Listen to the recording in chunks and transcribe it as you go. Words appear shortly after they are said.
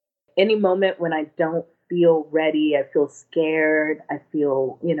any moment when I don't feel ready, I feel scared, I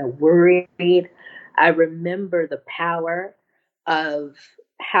feel, worried, I remember the power of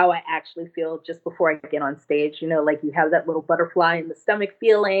how I actually feel just before I get on stage. Like you have that little butterfly in the stomach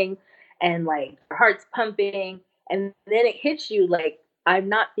feeling and like your heart's pumping. And then it hits you like, I'm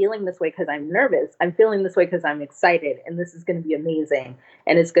not feeling this way because I'm nervous. I'm feeling this way because I'm excited. And this is going to be amazing.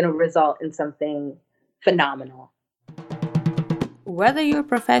 And it's going to result in something phenomenal. Whether you're a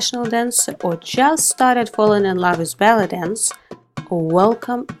professional dancer or just started falling in love with belly dance,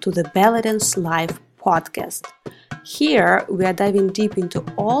 welcome to the Belly Dance Live podcast. Here we are diving deep into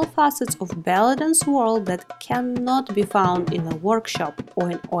all facets of belly dance world that cannot be found in a workshop or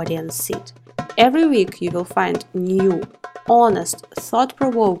an audience seat. Every week you will find new, honest,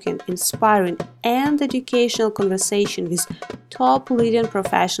 thought-provoking, inspiring and educational conversation with top leading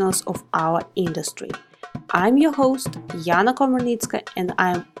professionals of our industry. I'm your host, Yana Komarnitska, and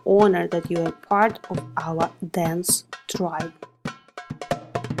I am honored that you are part of our dance tribe.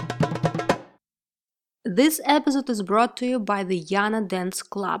 This episode is brought to you by the Yana Dance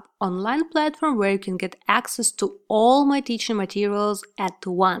Club, online platform where you can get access to all my teaching materials at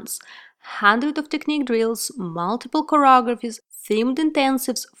once. Hundreds of technique drills, multiple choreographies, themed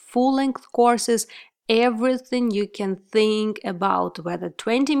intensives, full-length courses, everything you can think about, whether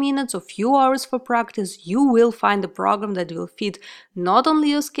 20 minutes or few hours for practice, you will find a program that will fit not only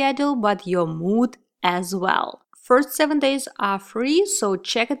your schedule but your mood as well. First 7 days are free, so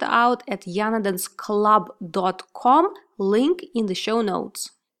check it out at yanadanceclub.com, link in the show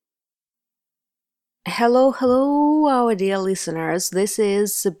notes. Hello, our dear listeners. This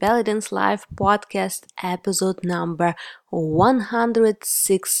is Belly Dance Live podcast episode number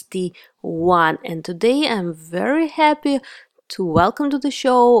 161. And today I'm very happy to welcome to the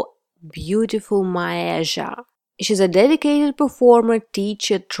show beautiful Maeja. She's a dedicated performer,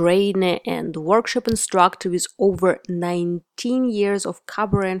 teacher, trainer, and workshop instructor with over 19 years of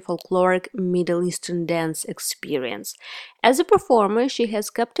cabaret and folkloric Middle Eastern dance experience. As a performer, she has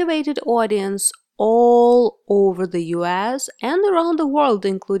captivated audience all over the US and around the world,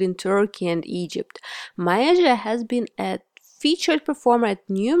 including Turkey and Egypt. Maeja has been a featured performer at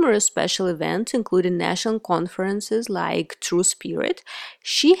numerous special events, including national conferences like True Spirit.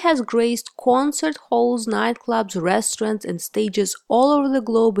 She has graced concert halls, nightclubs, restaurants, and stages all over the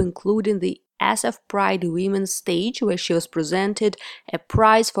globe, including the SF Pride Women's Stage, where she was presented a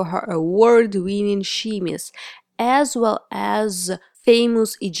prize for her award-winning Shimis, as well as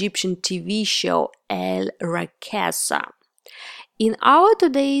famous Egyptian TV show El Rakessa. In our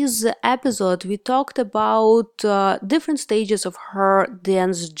today's episode, we talked about different stages of her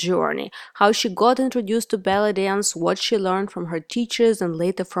dance journey, how she got introduced to belly dance, what she learned from her teachers and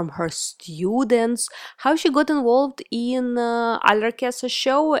later from her students, how she got involved in Al Rakessa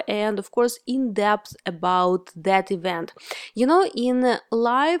show, and of course in depth about that event. In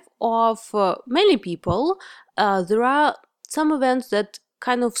life of many people, there are some events that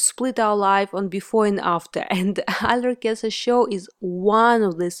kind of split our life on before and after, and Al Rakessa show is one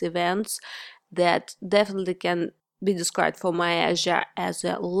of these events that definitely can be described for Maeja as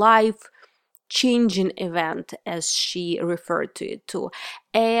a life-changing event, as she referred to it too.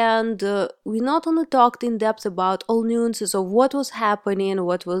 And we not only talked in depth about all nuances of what was happening,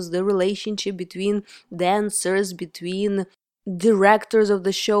 what was the relationship between dancers, between directors of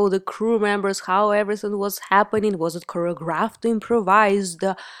the show, the crew members, how everything was happening, was it choreographed, improvised,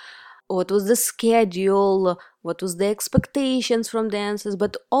 what was the schedule, what was the expectations from dancers,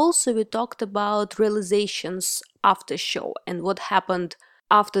 but also we talked about realizations after show and what happened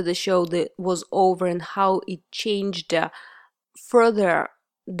after the show that was over and how it changed further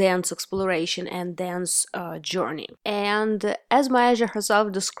dance exploration and dance journey. And as Maeja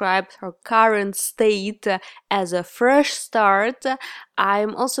herself described her current state as a fresh start,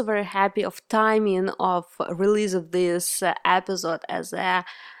 I'm also very happy of timing of release of this episode as a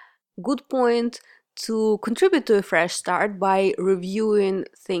good point to contribute to a fresh start by reviewing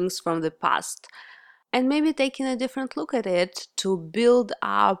things from the past and maybe taking a different look at it to build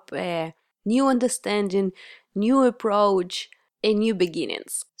up a new understanding, new approach, and new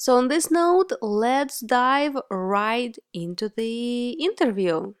beginnings. So on this note, let's dive right into the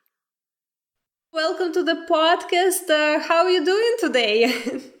interview. Welcome to the podcast. How are you doing today?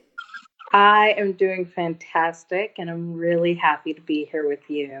 I am doing fantastic, and I'm really happy to be here with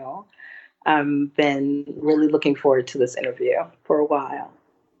you. I've been really looking forward to this interview for a while.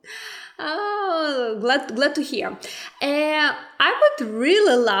 Oh, glad to hear. I would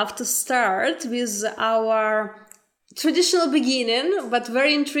really love to start with our traditional beginning, but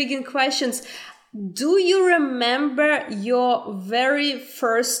very intriguing questions. Do you remember your very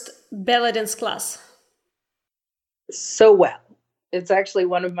first belly dance class? So well. It's actually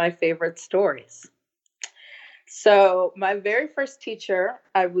one of my favorite stories. So, my very first teacher,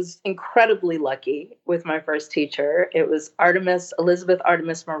 I was incredibly lucky with my first teacher. It was Elizabeth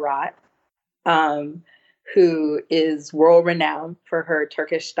Artemis Murat, um, who is world renowned for her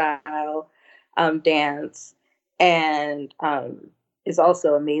Turkish style dance and is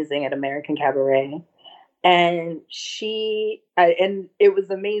also amazing at American Cabaret. And and it was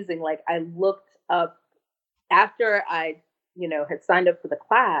amazing. Like, I looked up after I, had signed up for the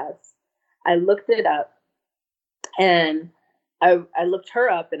class, I looked it up and I looked her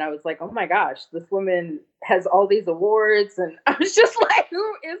up and I was like, oh my gosh, this woman has all these awards. And I was just like,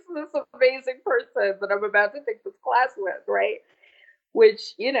 who is this amazing person that I'm about to take this class with, right?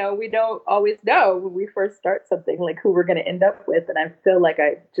 Which, we don't always know when we first start something, like who we're going to end up with. And I feel like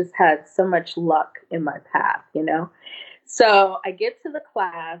I just had so much luck in my path. So I get to the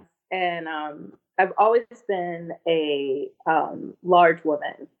class, and I've always been a large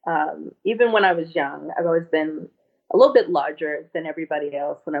woman. Even when I was young, I've always been a little bit larger than everybody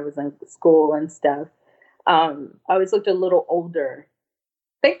else when I was in school and stuff. I always looked a little older.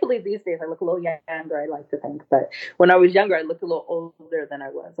 Thankfully, these days I look a little younger, I like to think. But when I was younger, I looked a little older than I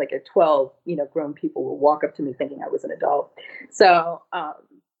was. Like at 12, grown people would walk up to me thinking I was an adult. So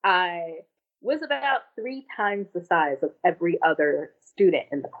I was about 3 times the size of every other student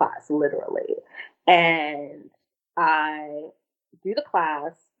in the class, literally. And I do the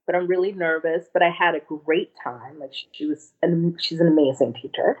class, but I'm really nervous. But I had a great time. Like she's an amazing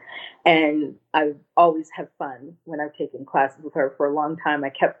teacher, and I always have fun when I've taken classes with her for a long time. I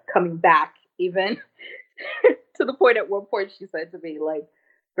kept coming back, even to the point at one point she said to me, like,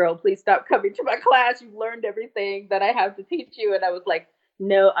 "Girl, please stop coming to my class. You've learned everything that I have to teach you." And I was like,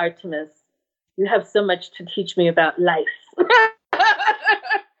 "No, Artemis, you have so much to teach me about life."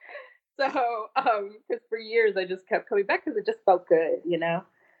 So, because for years I just kept coming back because it just felt good.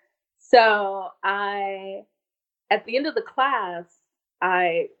 So at the end of the class,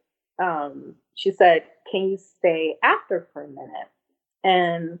 she said, "Can you stay after for a minute?"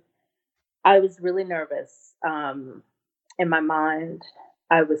 And I was really nervous. In my mind,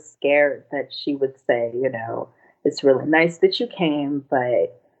 I was scared that she would say, "It's really nice that you came,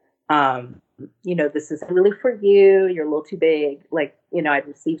 but this isn't really for you. You're a little too big." Like, I'd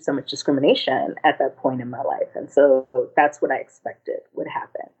received so much discrimination at that point in my life. And so that's what I expected would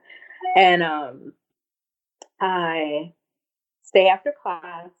happen. And I stay after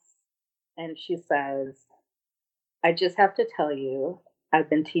class, and she says, "I just have to tell you, I've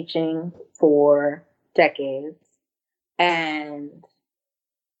been teaching for decades, and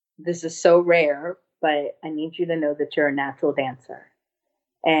this is so rare, but I need you to know that you're a natural dancer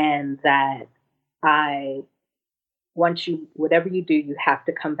and that I want you, whatever you do, you have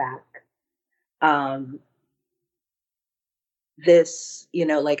to come back. Um,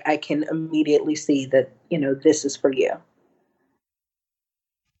 like I can immediately see that, this is for you."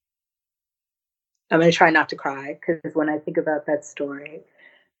 I'm going to try not to cry because when I think about that story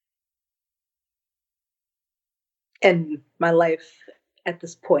and my life at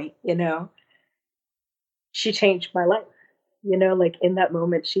this point, she changed my life. Like in that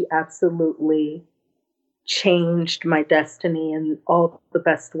moment, she absolutely changed my destiny in all the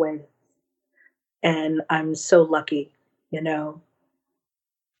best ways. And I'm so lucky, you know,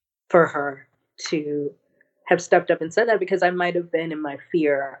 for her to have stepped up and said that, because I might have been in my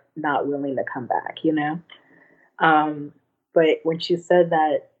fear not willing to come back. Um, but when she said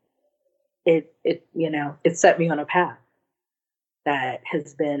that, it set me on a path that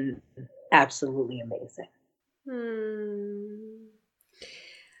has been absolutely amazing. Hmm.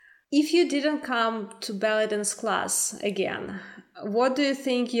 If you didn't come to belly dance class again, what do you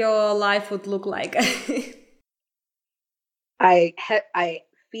think your life would look like? I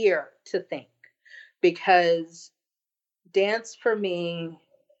fear to think, because dance for me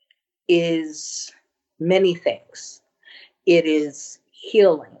is many things. It is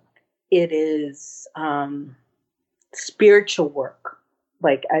healing. It is spiritual work.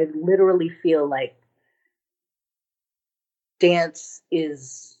 Like, I literally feel like dance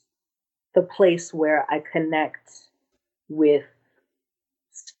is the place where I connect with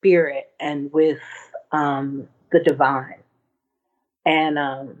spirit and with the divine. And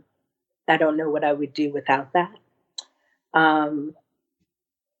I don't know what I would do without that. Um,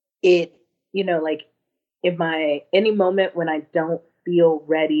 it, like in any moment when I don't feel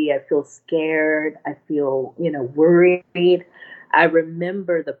ready, I feel scared, I feel, worried, I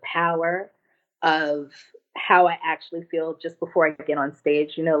remember the power of how I actually feel just before I get on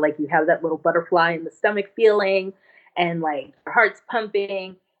stage. Like you have that little butterfly in the stomach feeling, and like your heart's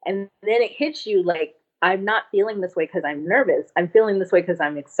pumping, And then it hits you like, I'm not feeling this way because I'm nervous. I'm feeling this way because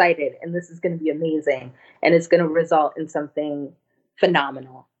I'm excited, and this is going to be amazing, and it's going to result in something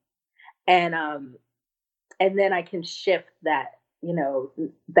phenomenal. And and then I can shift that,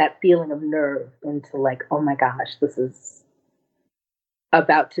 that feeling of nerve into like, oh my gosh, this is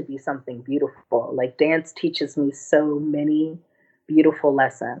about to be something beautiful. Like dance teaches me so many beautiful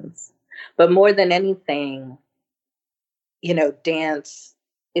lessons. But more than anything, dance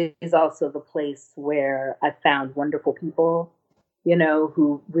is also the place where I found wonderful people,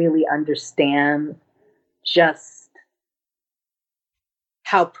 who really understand just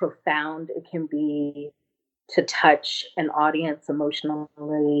how profound it can be to touch an audience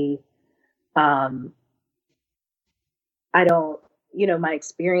emotionally. Um, I don't, my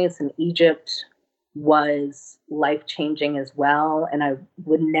experience in Egypt was life changing as well. And I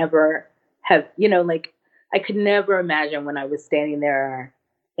would never have, like, I could never imagine when I was standing there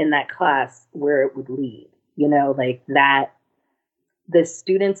in that class where it would lead, like that. The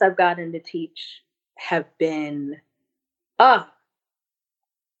students I've gotten to teach have been, ah,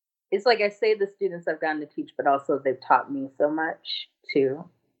 it's like I say the students I've gotten to teach, but also they've taught me so much too.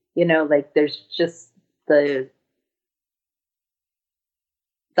 Like there's just the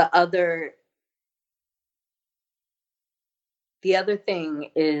other the other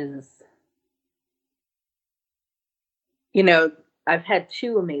thing is, I've had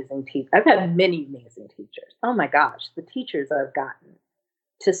two amazing teachers. I've had many amazing teachers. Oh my gosh, the teachers I've gotten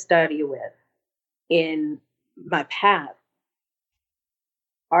to study with in my path.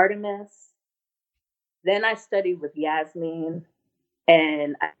 Artemis, then I studied with Yasmin,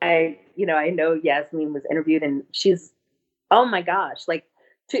 and I know Yasmin was interviewed, and she's, oh my gosh, like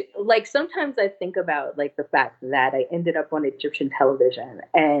sometimes I think about like the fact that I ended up on Egyptian television,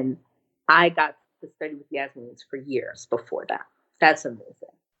 and I got to study with Yasmin for years before that. That's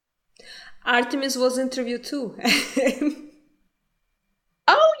amazing. Artemis was interviewed too. Oh yay!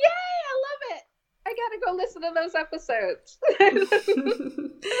 I love it. I gotta go listen to those episodes.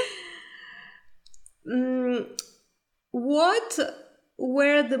 What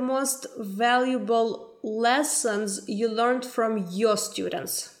were the most valuable lessons you learned from your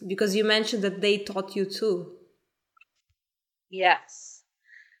students? Because you mentioned that they taught you too. Yes,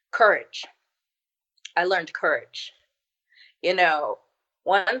 courage. I learned courage.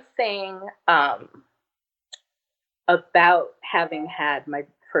 One thing about having had my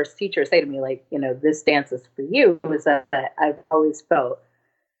first teacher say to me, like, this dance is for you, was that I've always felt,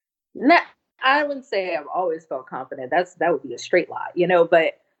 not, I wouldn't say I've always felt confident. That would be a straight lie,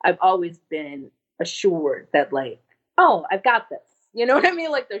 but I've always been assured that, like, oh, I've got this. You know what I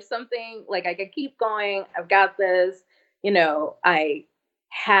mean? Like, there's something, like, I could keep going. I've got this. I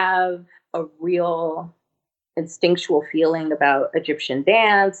have a real instinctual feeling about Egyptian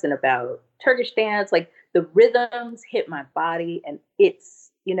dance and about Turkish dance. Like, the rhythms hit my body, and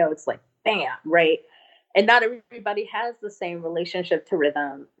it's like bam, right? And not everybody has the same relationship to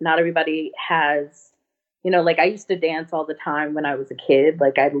rhythm. Not everybody has, like I used to dance all the time when I was a kid.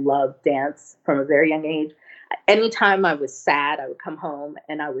 Like I loved dance from a very young age. Anytime I was sad, I would come home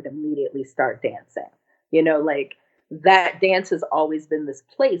and I would immediately start dancing. Like that dance has always been this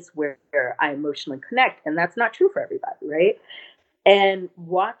place where I emotionally connect. And that's not true for everybody, right? And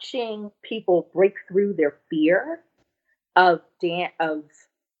watching people break through their fear of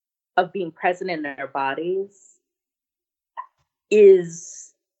of being present in their bodies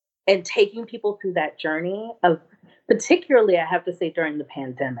is, and taking people through that journey of, particularly I have to say during the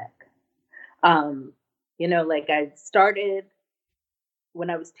pandemic. Like I started when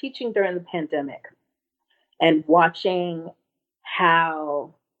I was teaching during the pandemic and watching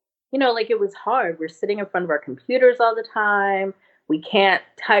how, like it was hard. We're sitting in front of our computers all the time. We can't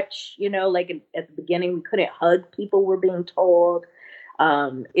touch, like at the beginning, we couldn't hug people, we're being told.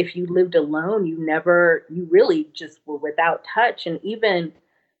 If you lived alone, you really just were without touch. And even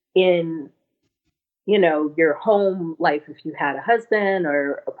in, your home life, if you had a husband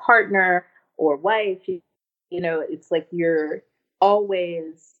or a partner or wife, it's like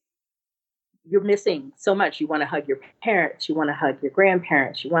always, you're missing so much. You want to hug your parents, you want to hug your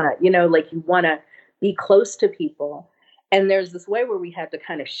grandparents, you want to, like you want to be close to people. And there's this way where we had to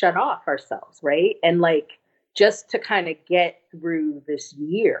kind of shut off ourselves, right? And like, just to kind of get through this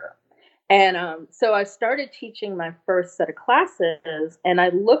year. And so I started teaching my first set of classes, and I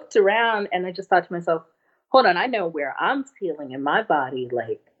looked around and I just thought to myself, hold on, I know where I'm feeling in my body,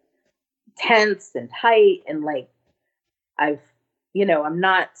 like tense and tight, and like I'm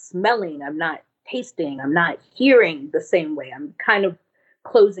not smelling, I'm not tasting, I'm not hearing the same way. I'm kind of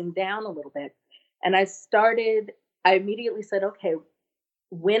closing down a little bit. And I immediately said, okay,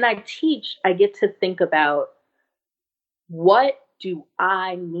 when I teach, I get to think about what do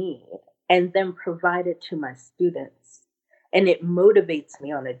I need and then provide it to my students. And it motivates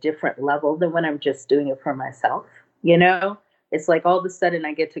me on a different level than when I'm just doing it for myself. You know, it's like all of a sudden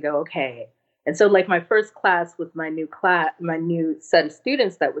I get to go, okay. And so, like, my first class with my new set of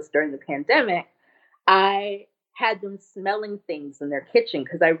students that was during the pandemic, I had them smelling things in their kitchen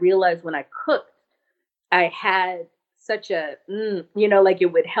because I realized when I cooked, I had such a, like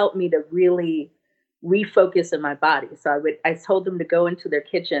it would help me to really refocus in my body. So I told them to go into their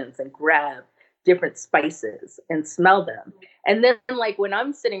kitchens and grab different spices and smell them. And then, like, when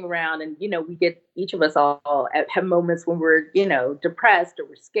I'm sitting around and, we get each of us all have moments when we're, depressed or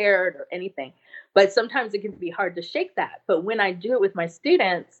we're scared or anything. But sometimes it can be hard to shake that. But when I do it with my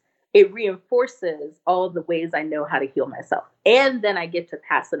students, it reinforces all the ways I know how to heal myself. And then I get to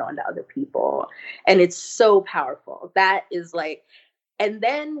pass it on to other people. And it's so powerful. That is like, and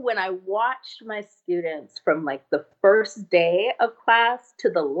then when I watched my students from like the first day of class to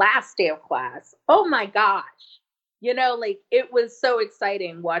the last day of class, oh my gosh, like it was so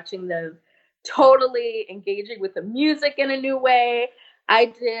exciting watching them totally engaging with the music in a new way. I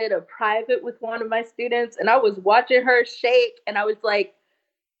did a private with one of my students and I was watching her shake and I was like,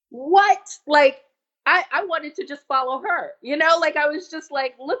 what? Like, I wanted to just follow her, like I was just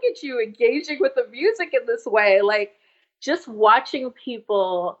like, look at you engaging with the music in this way. Like, just watching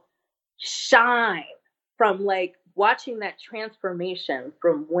people shine from like watching that transformation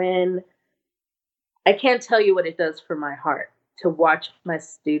from when I can't tell you what it does for my heart to watch my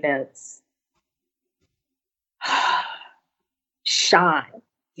students shine,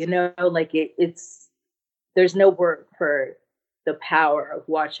 like it's there's no word for the power of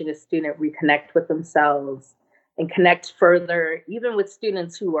watching a student reconnect with themselves and connect further, even with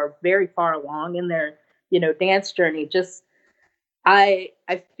students who are very far along in their, dance journey. Just I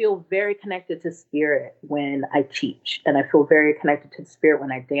feel very connected to spirit when I teach, and I feel very connected to spirit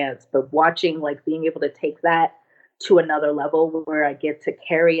when I dance. But watching, like, being able to take that to another level where I get to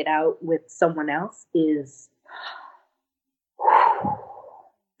carry it out with someone else is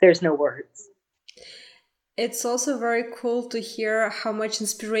there's no words. It's also very cool to hear how much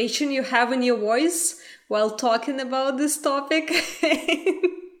inspiration you have in your voice while talking about this topic.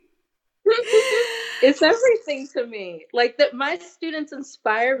 It's everything to me. Like, that my students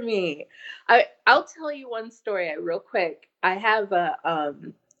inspire me. I'll tell you one story real quick. I had a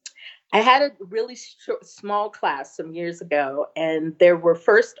really small class some years ago, and there were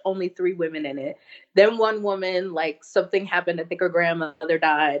first only 3 women in it. Then one woman, like, something happened. I think her grandmother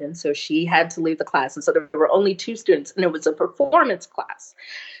died, and so she had to leave the class. And so there were only 2 students, and it was a performance class.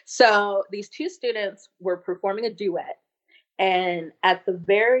 So these 2 students were performing a duet, and at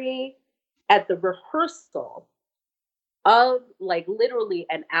the rehearsal of, like, literally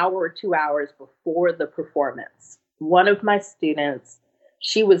an hour or 2 hours before the performance, one of my students,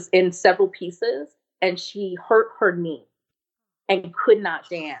 she was in several pieces and she hurt her knee and could not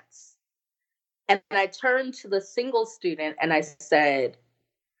dance. And I turned to the single student and I said,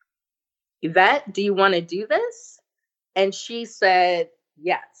 Yvette, do you want to do this? And she said,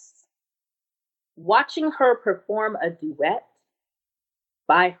 yes. Watching her perform a duet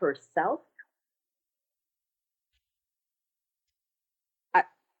by herself,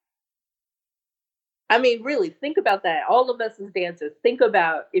 I mean, really, think about that. All of us as dancers, think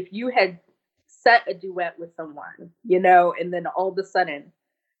about if you had set a duet with someone, and then all of a sudden,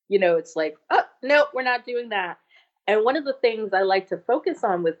 it's like, oh, no, we're not doing that. And one of the things I like to focus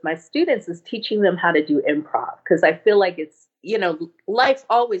on with my students is teaching them how to do improv, because I feel like it's, life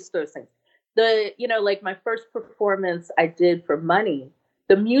always throws things. Like my first performance I did for money,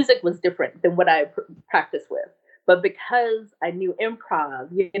 the music was different than what I practiced with. But because I knew improv,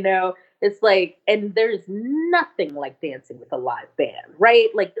 it's like, and there's nothing like dancing with a live band, right?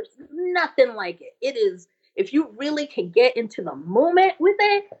 Like, there's nothing like it. It is, if you really can get into the moment with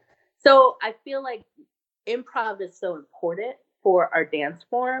it. So I feel like improv is so important for our dance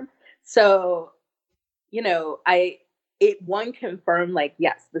form. So, one confirmed, like,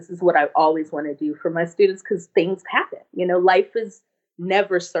 yes, this is what I always want to do for my students, because things happen. Life is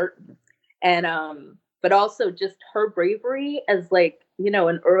never certain. And but also just her bravery as, like,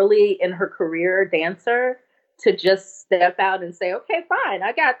 an early in her career dancer to just step out and say, okay, fine,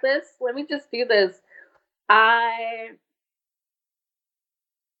 I got this. Let me just do this. I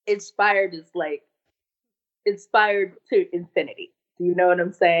inspired to infinity. Do you know what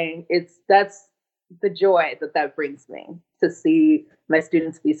I'm saying? That's the joy that brings me, to see my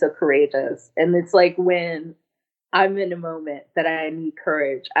students be so courageous. And it's like when I'm in a moment that I need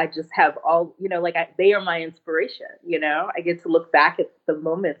courage. I just have all, like they are my inspiration. I get to look back at the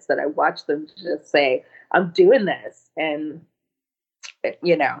moments that I watch them just say, I'm doing this. And,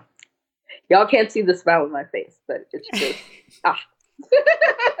 you know, y'all can't see the smile on my face, but it's just, ah,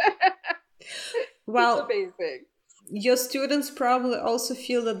 it's Well, amazing. your students probably also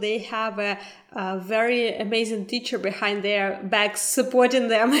feel that they have a very amazing teacher behind their backs supporting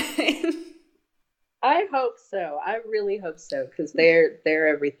them. I hope so. I really hope so because they're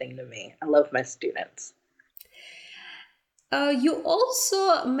everything to me. I love my students. You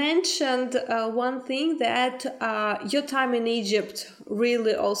also mentioned one thing that your time in Egypt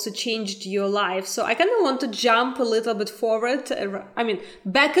really also changed your life. So I kind of want to jump a little bit forward. I mean,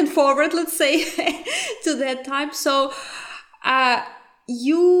 back and forward, let's say, to that time. So uh,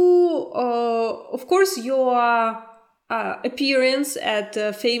 of course, your appearance at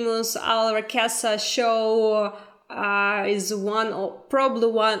the famous Al Rakassa show is probably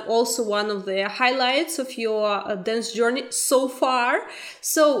one of the highlights of your dance journey so far.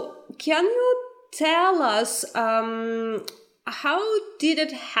 So, can you tell us how did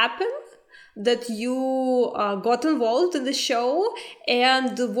it happen that you got involved in the show,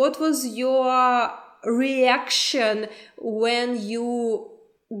 and what was your reaction when you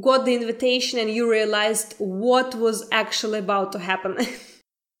got the invitation and you realized what was actually about to happen?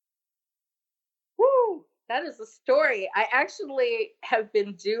 Woo, that is a story. I actually have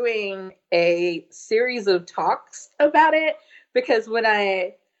been doing a series of talks about it because when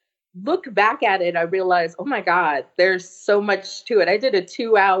I look back at it, I realized, oh my God, there's so much to it. I did a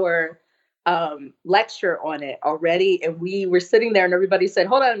 2 hour lecture on it already, and we were sitting there, and everybody said,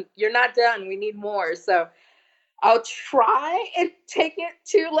 hold on, you're not done. We need more. So I'll try and take it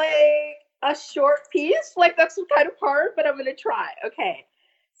to like a short piece. Like that's kind of hard, but I'm going to try. Okay.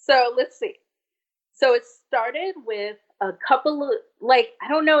 So let's see. So it started with a couple of, like, I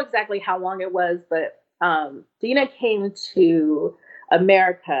don't know exactly how long it was, but Dina came to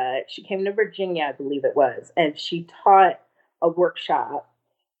America. She came to Virginia, I believe it was, and she taught a workshop.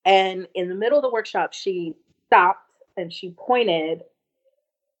 And in the middle of the workshop, she stopped and she pointed.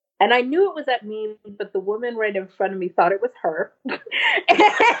 And I knew it was at me, but the woman right in front of me thought it was her. And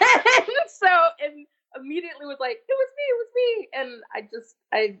so, and immediately was like, it was me. And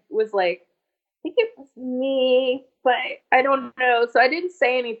I was like, I think it was me, but I don't know. So I didn't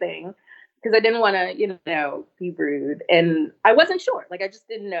say anything because I didn't want to, be rude. And I wasn't sure. Like I just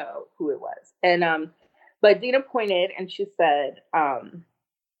didn't know who it was. And but Dina pointed and she said,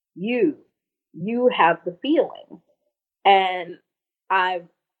 you, you have the feeling. And I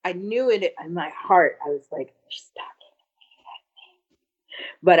I knew it in my heart. I was like, she's talking.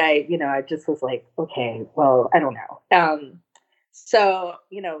 But I just was like, okay, well, I don't know. So,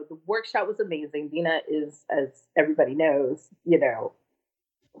 the workshop was amazing. Dina is, as everybody knows,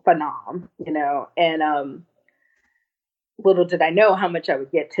 phenom, and little did I know how much I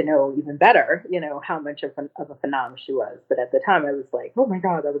would get to know even better, how much of a phenom she was. But at the time I was like, oh my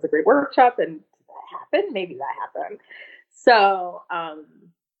God, that was a great workshop. And did that happen? Maybe that happened. So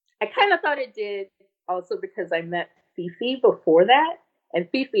I kind of thought it did also because I met Fifi before that. And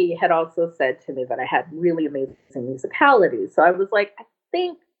Fifi had also said to me that I had really amazing musicality. So I was like, I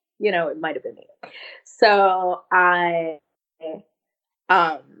think, it might have been me. So um,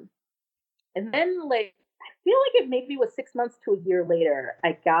 and then like, I feel like it maybe was 6 months to a year later,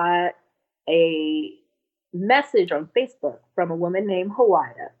 I got a message on Facebook from a woman named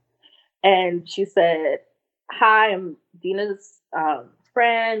Hawaya. And she said, hi, I'm Dina's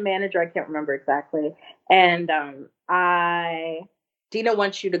friend, manager, I can't remember exactly. And Dina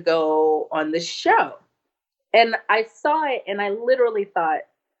wants you to go on this show. And I saw it and I literally thought,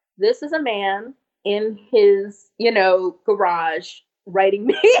 this is a man in his, garage writing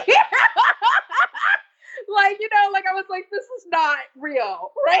me. Like I was like, this is not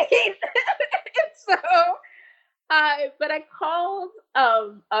real, right? So but I called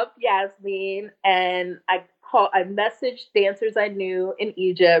up Yasmin and I messaged dancers I knew in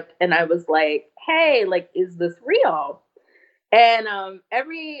Egypt and I was like, hey, like, is this real? And I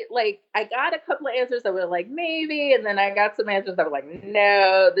got a couple of answers that were like maybe, and then I got some answers that were like,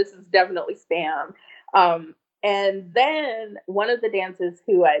 no, this is definitely spam. And then one of the dancers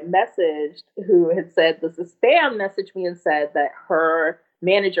who I messaged, who had said this is spam, messaged me and said that her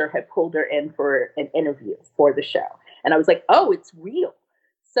manager had pulled her in for an interview for the show. And I was like, oh, it's real.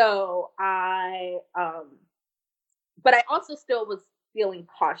 So but I also still was feeling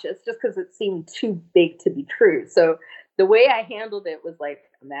cautious just because it seemed too big to be true. So the way I handled it was like,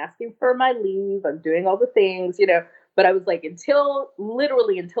 I'm asking for my leave, I'm doing all the things, but I was like, until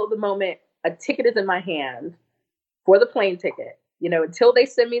the moment a ticket is in my hand, for the plane ticket. Until they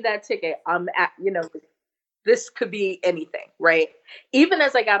send me that ticket, I'm at, this could be anything, right? Even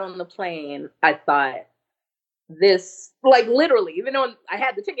as I got on the plane, I thought this, like literally, even though I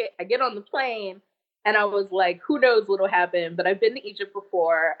had the ticket, I get on the plane and I was like, who knows what'll happen? But I've been to Egypt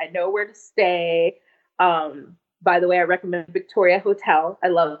before. I know where to stay. By the way, I recommend Victoria Hotel. I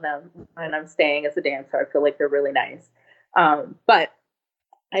love them when I'm staying as a dancer. I feel like they're really nice. But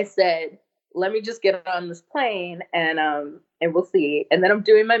I said, let me just get on this plane and we'll see. And then I'm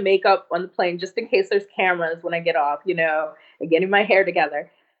doing my makeup on the plane just in case there's cameras when I get off, and getting my hair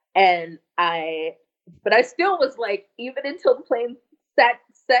together. But I still was like, even until the plane set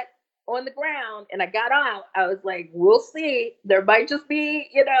on the ground and I got out, I was like, we'll see. There might just be,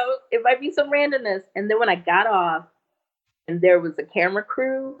 it might be some randomness. And then when I got off and there was a camera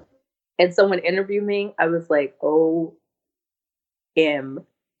crew and someone interviewed me, I was like, OMG,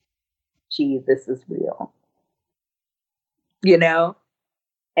 this is real. And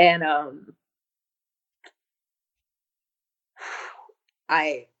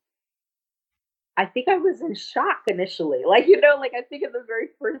I think I was in shock initially. Like, I think in the very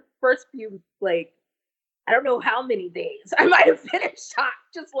first few, like, I don't know how many days I might have been in shock,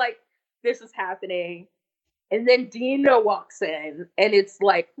 just like, this is happening. And then Dina walks in and it's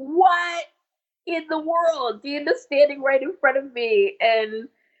like, what in the world? Dina's standing right in front of me.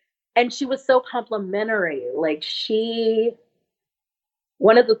 And she was so complimentary. Like,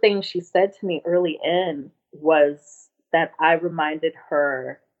 one of the things she said to me early in was that I reminded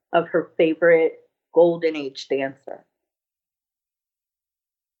her of her favorite golden age dancer.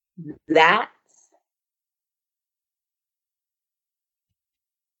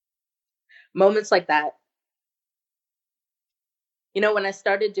 Moments like that. When I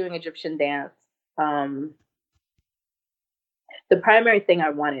started doing Egyptian dance, the primary thing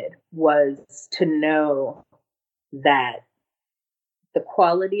I wanted was to know that the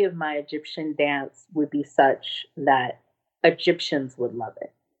quality of my Egyptian dance would be such that Egyptians would love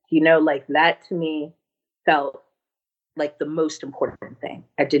it. Like that to me felt like the most important thing.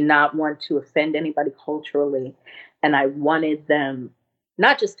 I did not want to offend anybody culturally. And I wanted them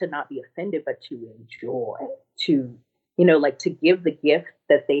not just to not be offended, but to enjoy, to, like to give the gift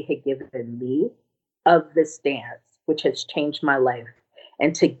that they had given me of this dance, which has changed my life,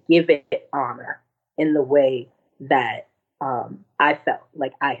 and to give it honor in the way that I felt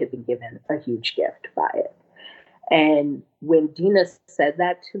like I had been given a huge gift by it. And when Dina said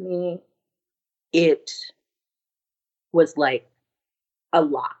that to me, it was like a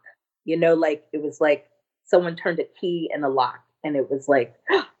lock, like it was like someone turned a key in a lock, and it was like,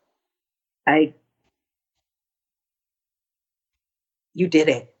 you did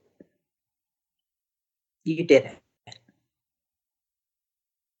it. You did it.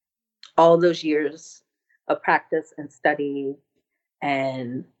 All those years of practice and study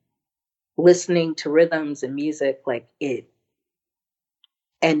and listening to rhythms and music, like it,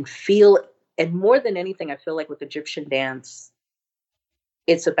 and more than anything, I feel like with Egyptian dance,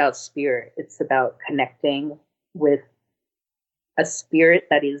 it's about spirit. It's about connecting with a spirit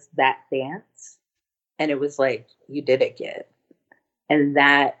that is that dance. And it was like, you did it, kid. And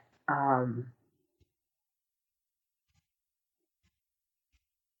that, I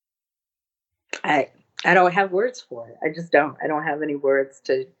don't have words for it. I just don't. I don't have any words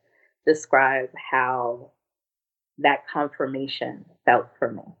to describe how that confirmation felt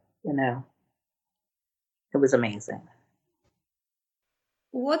for me. It was amazing.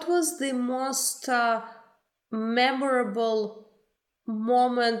 What was the most memorable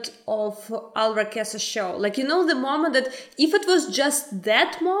moment of Al Rakessa show? Like, the moment that if it was just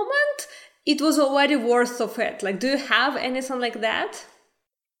that moment, it was already worth of it. Like, do you have anything like that?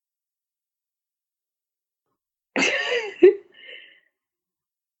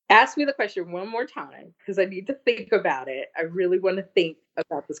 Ask me the question one more time because I need to think about it. I really want to think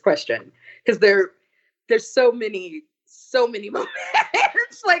about this question because there's so many moments.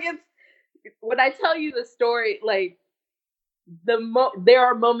 Like, it's when I tell you the story, like there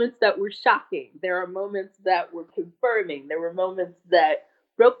are moments that were shocking. There are moments that were confirming. There were moments that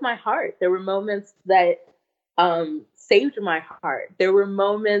broke my heart. There were moments that saved my heart. There were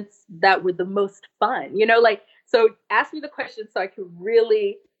moments that were the most fun. So ask me the question so I can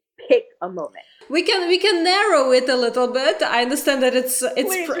really pick a moment. We can narrow it a little bit. I understand that it's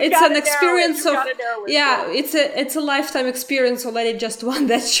an experience of it's a lifetime experience already. Just one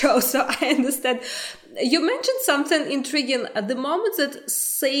that show, so I understand. You mentioned something intriguing. The moment that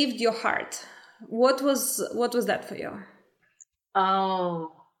saved your heart. What was that for you?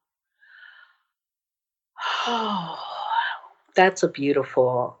 Oh, that's a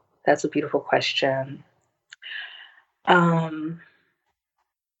beautiful question. Um,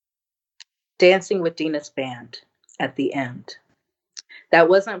 Dancing with Dina's band at the end. That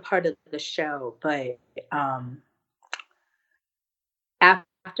wasn't part of the show, but um,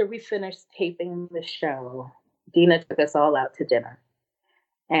 after we finished taping the show, Dina took us all out to dinner,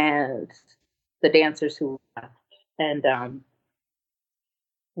 and the dancers who left, and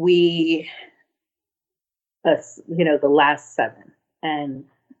we, the last seven, and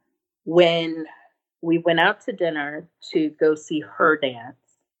when we went out to dinner to go see her dance,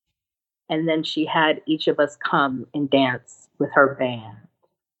 and then she had each of us come and dance with her band.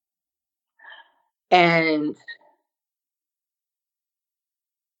 And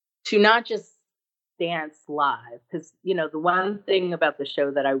to not just dance live, because the one thing about the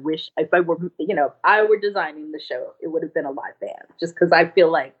show that I wish, if I were designing the show, it would have been a live band, just because I feel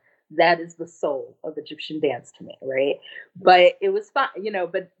like that is the soul of Egyptian dance to me, right? But it was fun,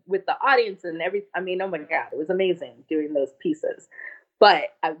 but with the audience and oh my God, it was amazing doing those pieces.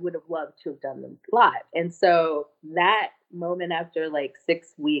 But I would have loved to have done them live. And so that moment, after like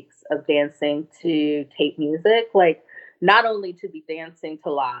 6 weeks of dancing to tape music, like, not only to be dancing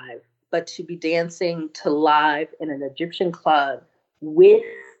to live, but to be dancing to live in an Egyptian club with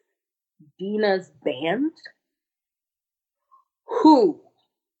Dina's band, who,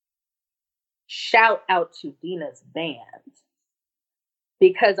 shout out to Dina's band,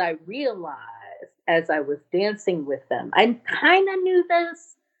 because I realized as I was dancing with them, I kind of knew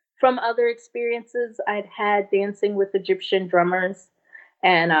this from other experiences I'd had dancing with Egyptian drummers.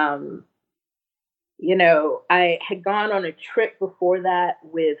 And I had gone on a trip before that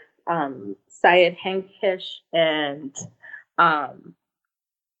with Syed Henkesh um,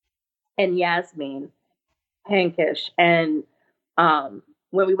 and Yasmin Henkesh. And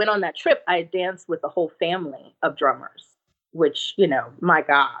when we went on that trip, I danced with the whole family of drummers, which, my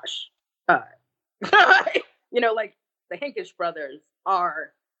gosh, like the Henkesh brothers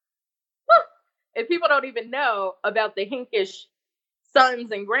are, and people don't even know about the Henkesh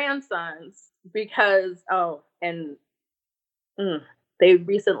sons and grandsons because, they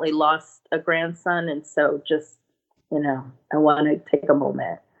recently lost a grandson. And so just, I want to take a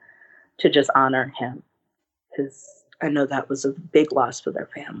moment to just honor him, because I know that was a big loss for their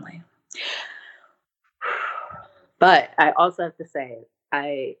family. But I also have to say,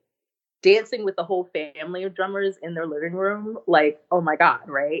 dancing with the whole family of drummers in their living room, like, oh my God,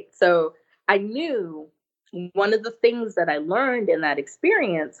 right? So I knew one of the things that I learned in that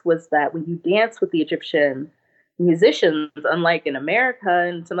experience was that when you dance with the Egyptian musicians, unlike in America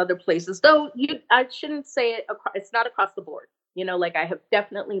and some other places, though I shouldn't say it's not across the board. Like, I have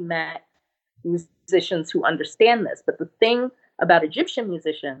definitely met musicians who understand this, but the thing about Egyptian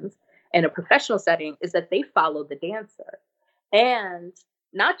musicians in a professional setting is that they follow the dancer. And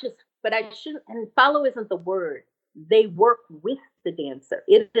not just, but I shouldn't, and follow isn't the word. They work with the dancer.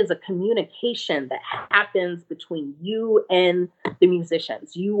 It is a communication that happens between you and the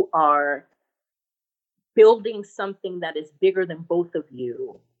musicians. You are building something that is bigger than both of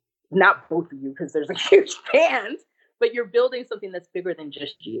you. Not both of you, because there's a huge band, but you're building something that's bigger than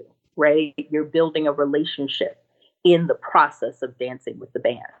just you, right? You're building a relationship in the process of dancing with the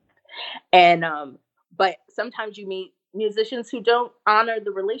band. And but sometimes you meet musicians who don't honor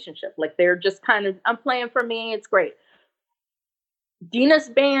the relationship. Like, they're just kind of, I'm playing for me, it's great. Dina's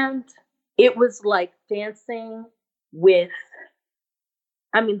band, it was like dancing with,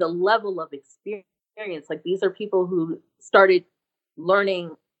 the level of experience. Like, these are people who started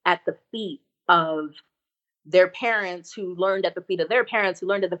learning at the feet of their parents, who learned at the feet of their parents, who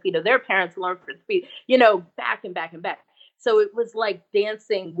learned at the feet of their parents, who learned at the feet, back and back and back. So it was like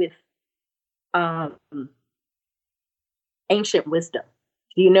dancing with ancient wisdom,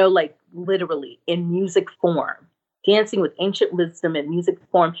 like literally in music form, dancing with ancient wisdom in music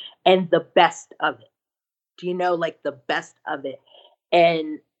form, and the best of it. Like the best of it.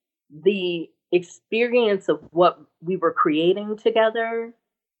 And the experience of what we were creating together,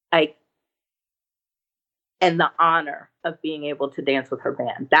 and the honor of being able to dance with her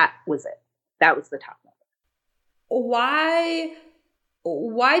band, that was it. That was the top moment.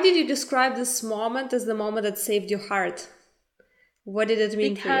 Why did you describe this moment as the moment that saved your heart? What did it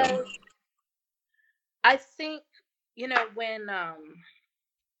mean for you? I think,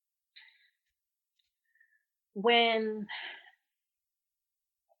 when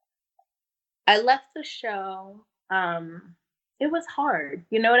I left the show, it was hard.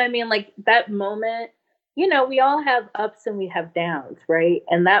 You know what I mean? Like, that moment, we all have ups and we have downs, right?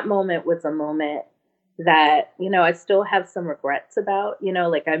 And that moment was a moment that, I still have some regrets about.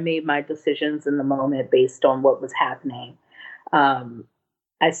 Like, I made my decisions in the moment based on what was happening. I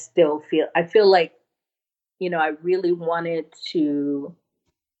feel like, I really wanted to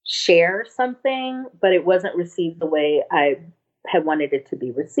share something, but it wasn't received the way I had wanted it to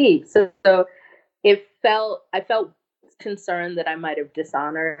be received. So I felt concerned that I might have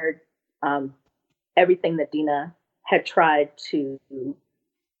dishonored everything that Dina had tried to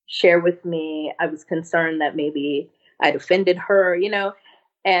share with me. I was concerned that maybe I'd offended her,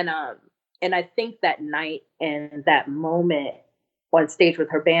 and I think that night and that moment on stage with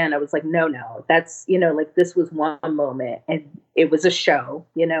her band, I was like, no, that's, like this was one moment and it was a show,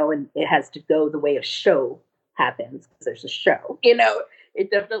 and it has to go the way a show happens because there's a show, it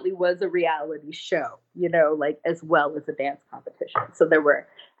definitely was a reality show, like as well as a dance competition. So there were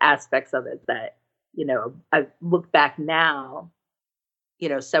aspects of it that, I look back now,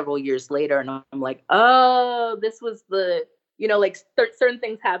 several years later, and I'm like, oh, this was the, like certain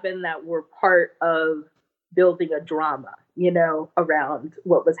things happen that were part of building a drama, around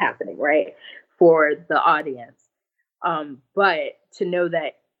what was happening, right, for the audience. But to know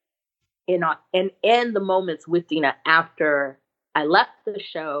that in the moments with Dina after I left the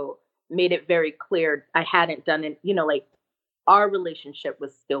show made it very clear I hadn't done it, like our relationship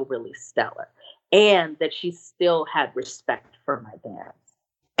was still really stellar and that she still had respect for my dance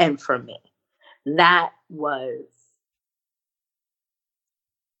and for me. That was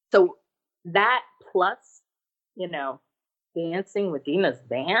so that plus, dancing with Dina's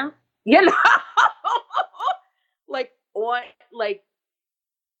band, like on like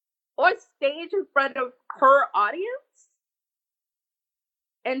on stage in front of her audience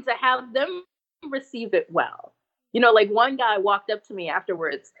and to have them receive it well. Like one guy walked up to me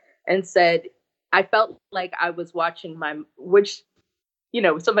afterwards and said, I felt like I was watching which,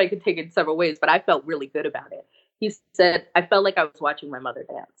 somebody could take it several ways, but I felt really good about it. He said, I felt like I was watching my mother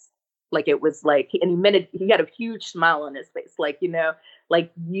dance. Like it was like, and he had a huge smile on his face. Like,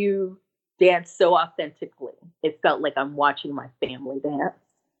 like you dance so authentically. It felt like I'm watching my family dance.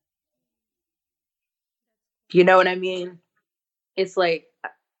 You know what I mean? It's like,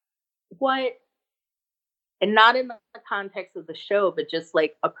 what? And not in the context of the show, but just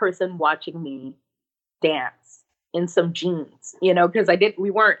like a person watching me dance in some jeans, because we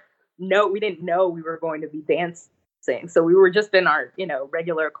didn't know we were going to be dancing. So we were just in our,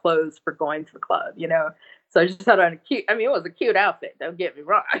 regular clothes for going to the club, So I just had on it was a cute outfit, don't get me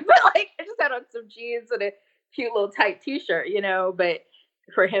wrong. But like I just had on some jeans and a cute little tight t-shirt, but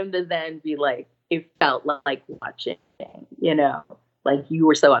for him to then be like, it felt like watching, like you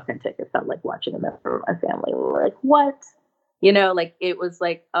were so authentic. It felt like watching a member of my family. We were like, what? Like it was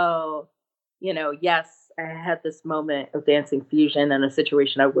like, oh, yes, I had this moment of dancing fusion in a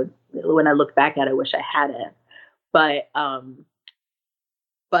situation when I look back at it, I wish I hadn't. But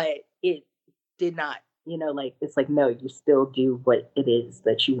it did not, like, it's like, no, you still do what it is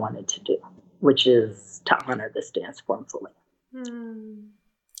that you wanted to do, which is to honor this dance form fully.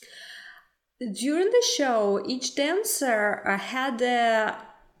 During the show, each dancer had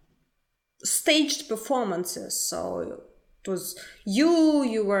staged performances. So it was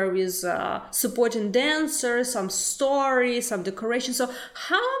you were with supporting dancers, some story, some decoration. So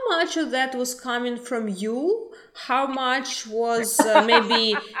how much of that was coming from you? How much was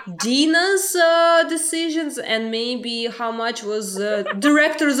maybe Dina's decisions, and maybe how much was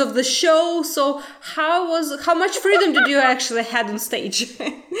directors of the show? So how much freedom did you actually had on stage?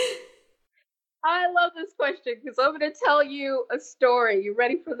 I love this question because I'm going to tell you a story. You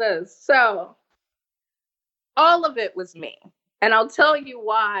ready for this? So, all of it was me. And I'll tell you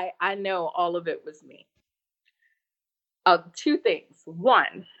why I know all of it was me. Two things.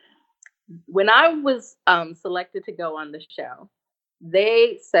 One, when I was selected to go on the show,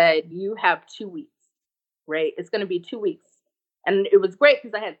 they said, you have 2 weeks, right? It's going to be 2 weeks. And it was great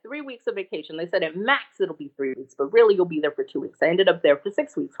because I had 3 weeks of vacation. They said at max it'll be 3 weeks, but really you'll be there for 2 weeks. I ended up there for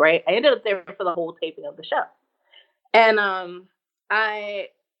 6 weeks, right? I ended up there for the whole taping of the show. And my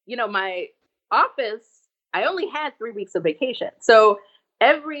office, I only had 3 weeks of vacation. So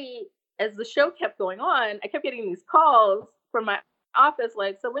as the show kept going on, I kept getting these calls from my office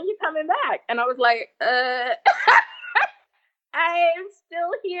like, so when you coming back? And I was like, I'm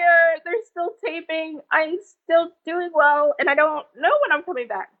still here. They're still taping. I'm still doing well, and I don't know when I'm coming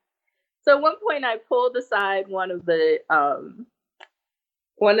back. So at one point, I pulled aside one of the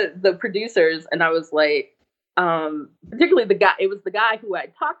producers, and I was like, particularly the guy. It was the guy who I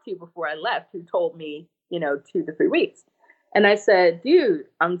talked to before I left, who told me, 2 to 3 weeks. And I said, dude,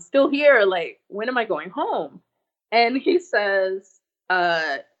 I'm still here. Like, when am I going home? And he says,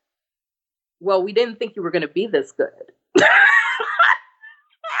 well, we didn't think you were going to be this good.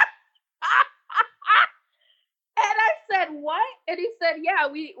 And I said, what? And he said, yeah,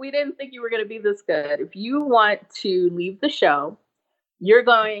 we didn't think you were going to be this good. If you want to leave the show, you're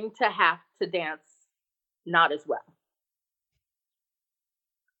going to have to dance not as well.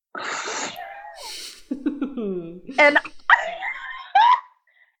 And I looked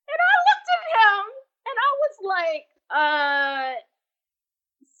at him and I was like,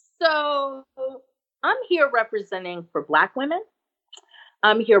 so I'm here representing for Black women.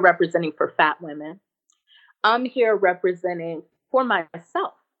 I'm here representing for fat women. I'm here representing for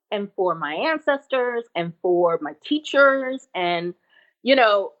myself and for my ancestors and for my teachers and,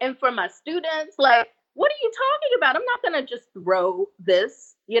 and for my students. Like, what are you talking about? I'm not going to just throw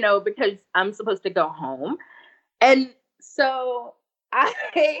this, because I'm supposed to go home. And so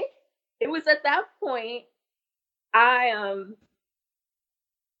it was at that point,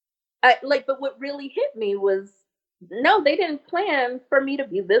 but what really hit me was, no, they didn't plan for me to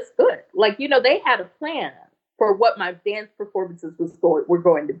be this good. Like, they had a plan for what my dance performances were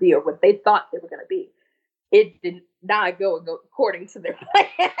going to be, or what they thought they were going to be. It did not go according to their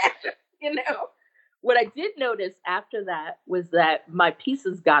plan. What I did notice after that was that my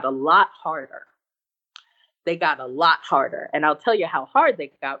pieces got a lot harder. They got a lot harder. And I'll tell you how hard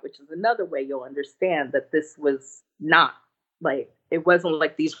they got, which is another way you'll understand that this was not like, it wasn't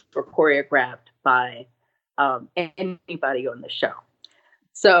like these were choreographed by anybody on the show.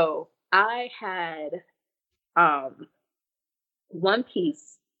 So I had one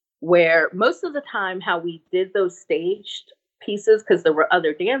piece where most of the time how we did those staged pieces, because there were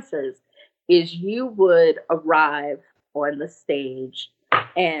other dancers, is you would arrive on the stage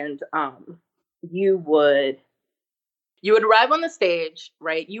and you would arrive on the stage,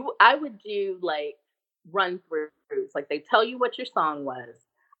 right? I would do like run throughs, like they tell you what your song was.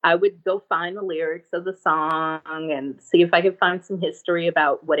 I would go find the lyrics of the song and see if I could find some history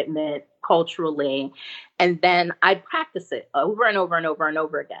about what it meant culturally. And then I'd practice it over and over and over and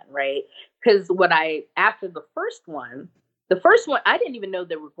over again, right? Because after the first one, I didn't even know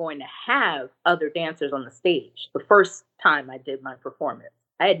they were going to have other dancers on the stage. The first time I did my performance,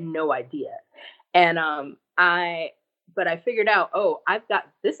 I had no idea. And but I figured out,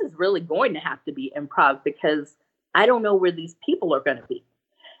 this is really going to have to be improv because I don't know where these people are going to be.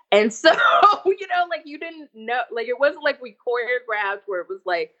 And so, like you didn't know, like it wasn't like we choreographed where it was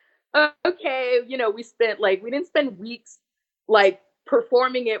like, okay, we didn't spend weeks like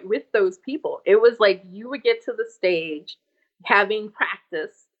performing it with those people. It was like you would get to the stage having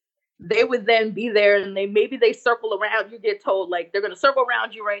practice. They would then be there and maybe they circle around. You get told like they're going to circle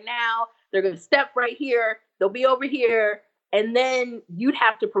around you right now. They're going to step right here. They'll be over here. And then you'd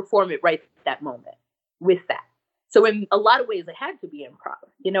have to perform it right at that moment with that. So in a lot of ways, it had to be improv.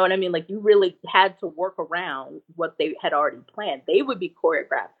 You know what I mean? Like you really had to work around what they had already planned. They would be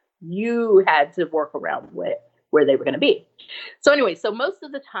choreographed. You had to work around where they were going to be. So anyway, so most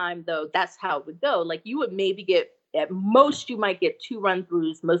of the time, though, that's how it would go. Like you would maybe at most, you might get 2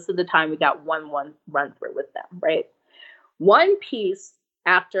 run-throughs. Most of the time, we got one run-through with them, right? One piece,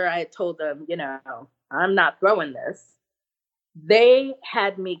 after I told them, I'm not throwing this, they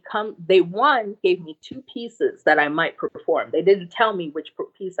had me come, gave me 2 pieces that I might perform. They didn't tell me which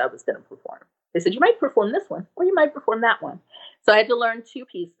piece I was going to perform. They said, you might perform this one, or you might perform that one. So I had to learn 2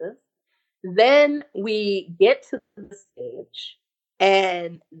 pieces. Then we get to the stage,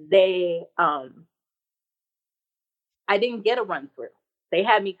 and I didn't get a run through. They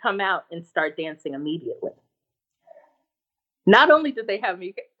had me come out and start dancing immediately. Not only did they have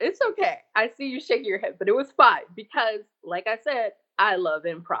me, it's okay. I see you shaking your head, but it was fine because, like I said, I love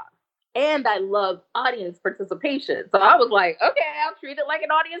improv and I love audience participation. So I was like, okay, I'll treat it like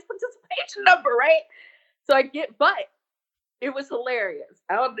an audience participation number, right? But it was hilarious.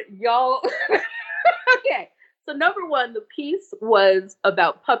 Y'all, okay. So number one, the piece was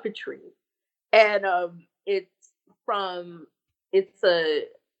about puppetry, and it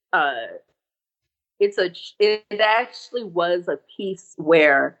actually was a piece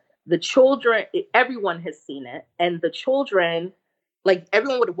where the children, everyone has seen it, and the children, like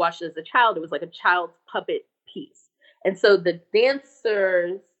everyone would have watched it as a child. It was like a child's puppet piece. And so the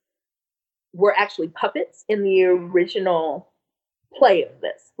dancers were actually puppets in the original play of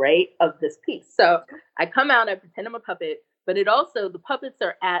this, right? Of this piece. So I come out, I pretend I'm a puppet, but the puppets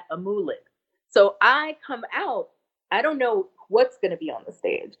are at a moulin. So I come out, I don't know what's going to be on the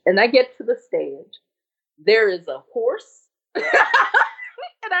stage. And I get to the stage. There is a horse. And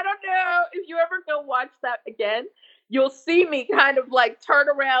I don't know if you ever go watch that again, you'll see me kind of like turn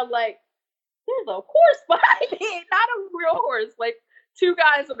around like, there's a horse behind me. Not a real horse, like 2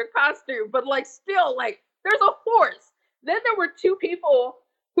 guys in a costume, but like still like there's a horse. Then there were 2 people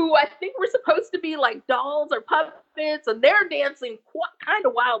who I think were supposed to be like dolls or puppets, and they're dancing kind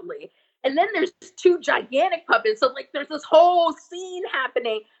of wildly. And then there's two gigantic puppets. So like there's this whole scene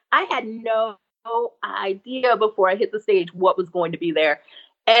happening. I had no idea before I hit the stage what was going to be there.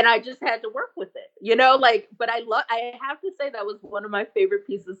 And I just had to work with it, like, but I have to say that was one of my favorite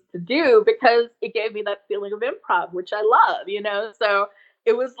pieces to do because it gave me that feeling of improv, which I love. So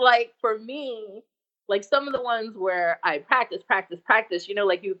it was like, for me, like some of the ones where I practice,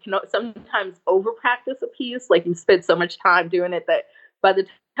 like you can sometimes over practice a piece, like you spend so much time doing it that by the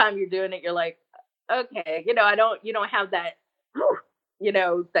time you're doing it, you're like, okay, you don't have that,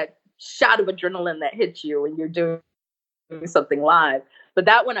 that shot of adrenaline that hits you when you're doing something live. But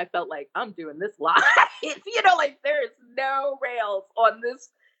that one I felt like I'm doing this live. Like there is no rails on this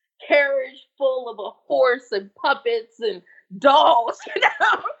carriage full of a horse and puppets and dolls,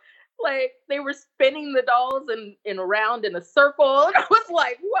 like they were spinning the dolls in around in a circle. And I was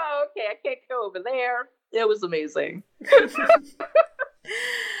like, whoa, okay, I can't go over there. It was amazing. I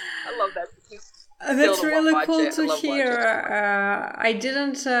love that. That's really cool to hear.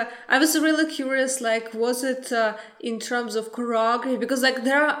 I was really curious, like, was it in terms of choreography? Because like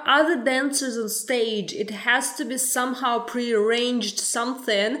there are other dancers on stage. It has to be somehow prearranged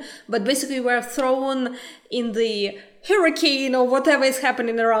something, but basically we're thrown in the hurricane or whatever is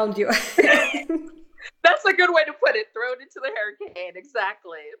happening around you. That's a good way to put it. Thrown into the hurricane.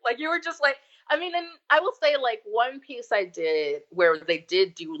 Exactly. Like you were just like, I mean, and I will say like one piece I did where they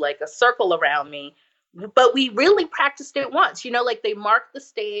did do like a circle around me, but we really practiced it once, like they marked the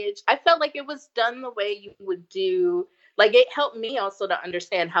stage. I felt like it was done the way you would do, like it helped me also to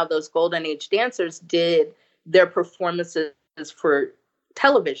understand how those golden age dancers did their performances for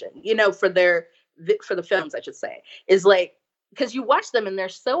television, for the films, I should say, is like, because you watch them and they're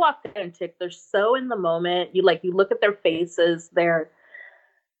so authentic. They're so in the moment. You look at their faces.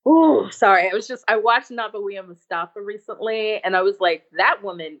 Oh, sorry. I watched Nabawiya Mustafa recently, and I was like, that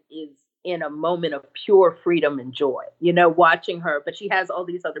woman is in a moment of pure freedom and joy, watching her, but she has all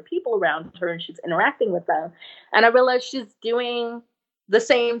these other people around her and she's interacting with them. And I realized she's doing the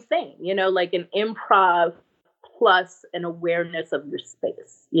same thing, like an improv plus an awareness of your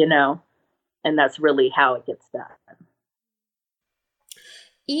space, and that's really how it gets done.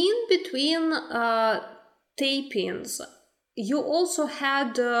 In between tapings, you also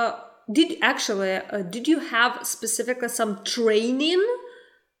had did you have specifically some training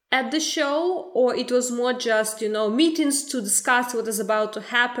at the show, or it was more just meetings to discuss what is about to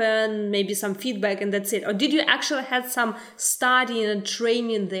happen, maybe some feedback, and that's it? Or did you actually had some studying and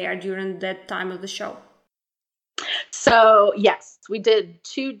training there during that time of the show? So yes, we did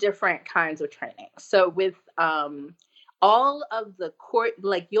two different kinds of training. So with all of the court,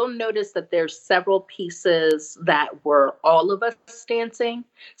 like you'll notice that there's several pieces that were all of us dancing.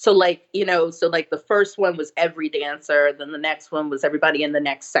 So like, so like the first one was every dancer, then the next one was everybody in the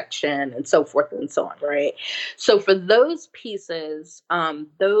next section, and so forth and so on, right? So for those pieces,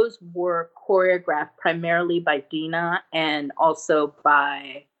 those were choreographed primarily by Dina and also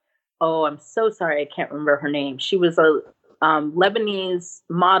by, oh, I'm so sorry, I can't remember her name. She was a Lebanese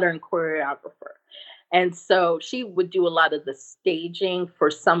modern choreographer. And so she would do a lot of the staging for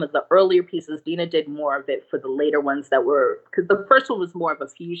some of the earlier pieces. Dina did more of it for the later ones that were, because the first one was more of a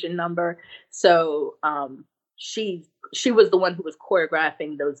fusion number. So she was the one who was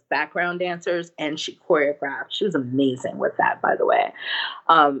choreographing those background dancers, and she was amazing with that, by the way.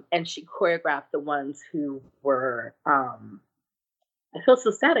 And she choreographed the ones who were, I feel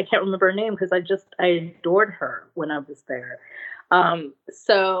so sad I can't remember her name because I adored her when I was there.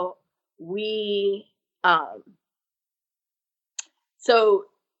 So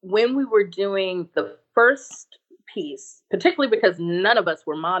when we were doing the first piece, particularly because none of us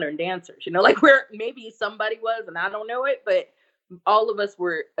were modern dancers, like maybe somebody was and I don't know it, but all of us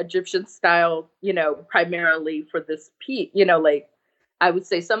were Egyptian style, primarily for this piece, like I would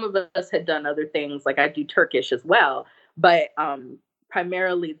say some of us had done other things, like I do Turkish as well, but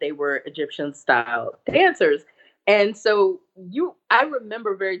primarily they were Egyptian style dancers. And so I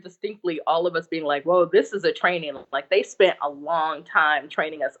remember very distinctly all of us being like, whoa, this is a training. Like they spent a long time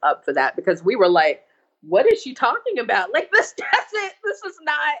training us up for that because we were like, what is she talking about? Like this is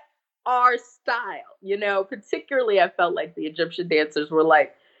not our style, particularly I felt like the Egyptian dancers were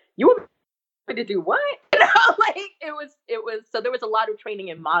like, you want me to do what? Like it was, so there was a lot of training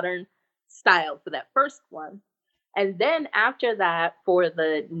in modern style for that first one. And then after that, for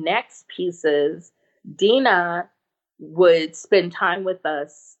the next pieces, Dina would spend time with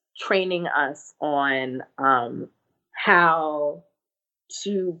us, training us on how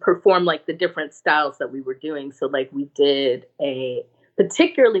to perform like the different styles that we were doing. So like we did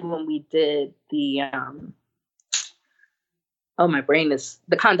particularly when we did my brain is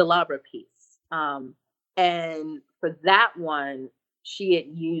the candelabra piece. And for that one, she had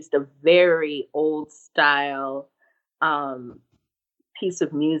used a very old style um, piece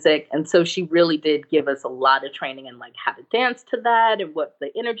of music. And so she really did give us a lot of training in like how to dance to that and what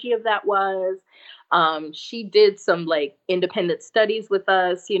the energy of that was. She did some like independent studies with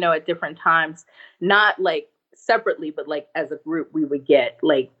us, you know, at different times, not like separately, but like as a group, we would get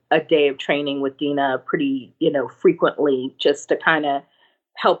like a day of training with Dina pretty, you know, frequently just to kind of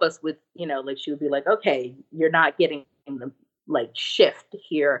help us with, you know, like she would be like, okay, you're not getting the like shift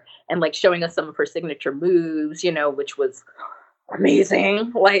here, and like showing us some of her signature moves, you know, which was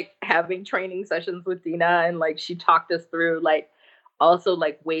amazing. Like having training sessions with Dina, and like she talked us through like also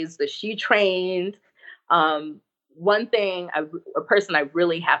like ways that she trained. One thing, a person I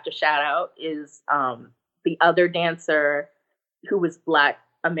really have to shout out is the other dancer who was Black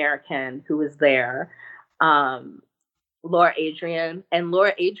American who was there, Laura Adrian. And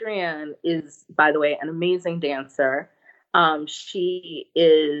Laura Adrian is, by the way, an amazing dancer. She's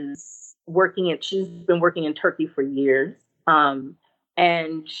been working in Turkey for years.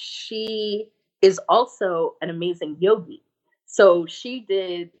 And she is also an amazing yogi. So she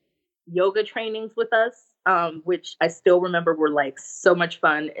did yoga trainings with us, which I still remember were like so much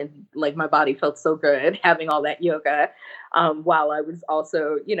fun, and like my body felt so good having all that yoga. While I was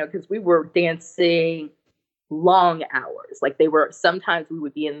also, you know, because we were dancing long hours. Like they were, sometimes we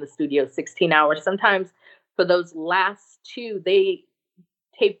would be in the studio 16 hours. Sometimes for those last two, they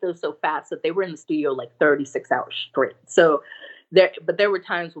taped those so fast that they were in the studio like 36 hours straight. So there were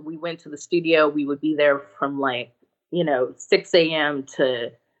times when we went to the studio, we would be there from like, you know, 6 a.m.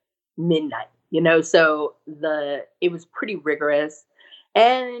 to midnight, you know, so it was pretty rigorous.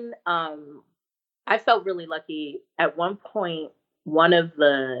 And I felt really lucky. At one point, one of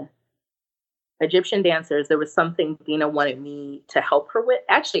the Egyptian dancers, there was something Dina wanted me to help her with.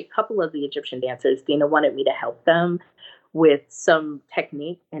 Actually, a couple of the Egyptian dancers, Dina wanted me to help them with some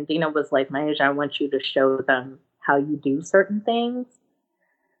technique. And Dina was like, Maheja, I want you to show them how you do certain things.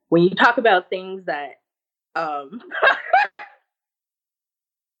 When you talk about things that,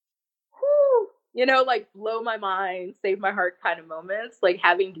 you know, like blow my mind, save my heart kind of moments, like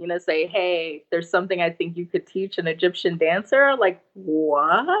having Dina say, hey, there's something I think you could teach an Egyptian dancer. Like,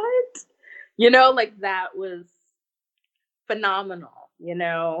 what? You know, like that was phenomenal, you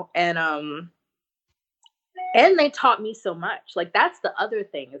know, and they taught me so much. Like that's the other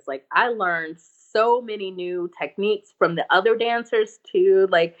thing, is like I learned so many new techniques from the other dancers too.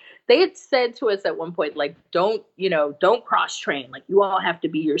 Like they had said to us at one point, like, don't, you know, don't cross train, like you all have to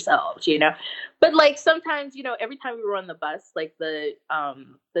be yourselves, you know. But like sometimes, you know, every time we were on the bus, like the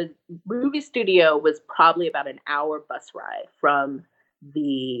movie studio was probably about an hour bus ride from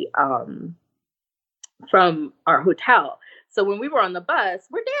our hotel. So when we were on the bus,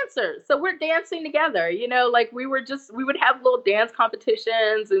 we're dancers. So we're dancing together, you know, like we would have little dance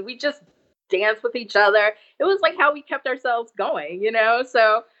competitions, and we just dance with each other. It was like how we kept ourselves going, you know?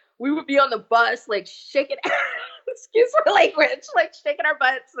 So we would be on the bus, like shaking, excuse my language, like shaking our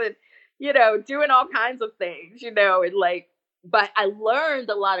butts and, you know, doing all kinds of things, you know, and like, but I learned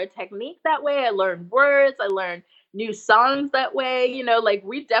a lot of technique that way. I learned words. I learned new songs that way, you know, like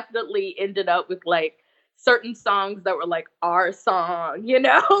we definitely ended up with like certain songs that were like our song, you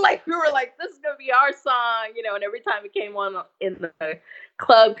know, like we were like, this is gonna be our song, you know, and every time it came on in the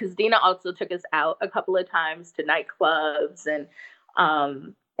club, because Dina also took us out a couple of times to nightclubs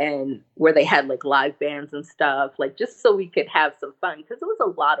and where they had like live bands and stuff, like just so we could have some fun, because it was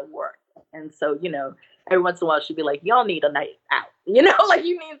a lot of work. And so, you know, every once in a while she'd be like, y'all need a night out, you know, like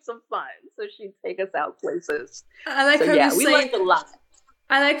you need some fun. So she'd take us out places. I like so how yeah, you we say learned a lot.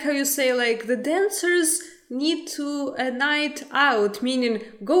 I like how you say like the dancers need to a night out, meaning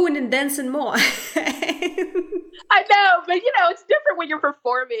going and dancing more. I know, but you know, it's different when you're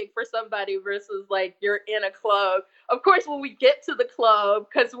performing for somebody versus like you're in a club. Of course, when we get to the club,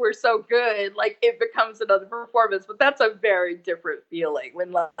 because we're so good, like it becomes another performance, but that's a very different feeling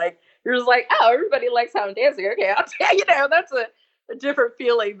when like you're just like, oh, everybody likes how I'm dancing. Okay, I'll tell you, know, that's a different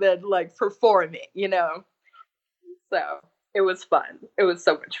feeling than like performing, you know? So it was fun. It was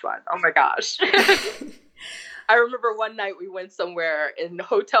so much fun. Oh my gosh. I remember one night we went somewhere and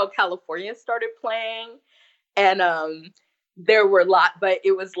Hotel California started playing, and there were but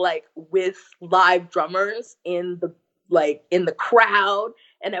it was like with live drummers in the crowd.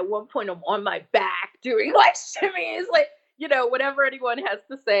 And at one point I'm on my back doing like shimmies, like, you know, whatever anyone has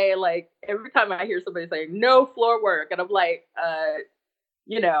to say. Like every time I hear somebody saying no floor work, and I'm like,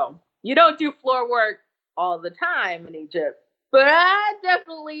 you know, you don't do floor work all the time in Egypt. But I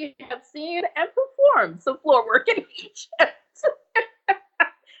definitely have seen and performed some floor work in Egypt.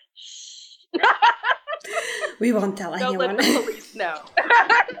 We won't tell Don't anyone. let the police know.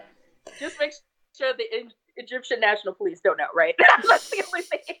 Just make sure the Egyptian National Police don't know, right? That's the only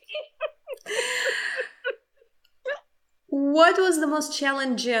thing. What was the most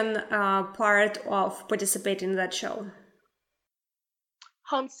challenging part of participating in that show?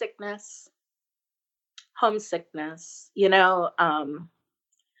 Homesickness. You know, I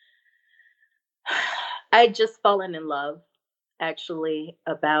had just fallen in love, actually,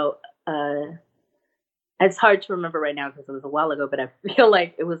 about it's hard to remember right now because it was a while ago, but I feel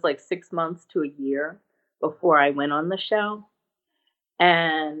like it was like 6 months to a year before I went on the show.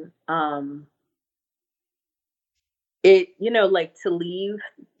 And it, like to leave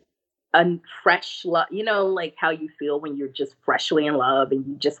a fresh love, like how you feel when you're just freshly in love and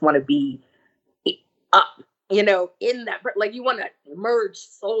you just want to be up, in that, like you want to merge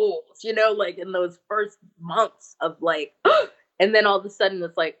souls, like in those first months of like, and then all of a sudden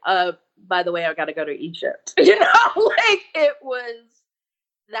it's like, by the way, I got to go to Egypt, like that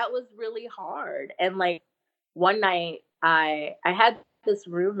was really hard. And like one night I had this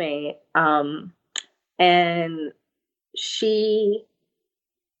roommate, and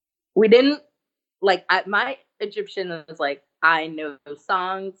we didn't like, my Egyptian was like, I know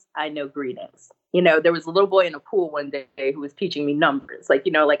songs, I know greetings. There was a little boy in a pool one day who was teaching me numbers. Like,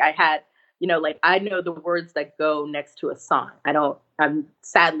 like I had, like I know the words that go next to a song. I'm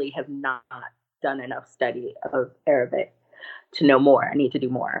sadly have not done enough study of Arabic to know more. I need to do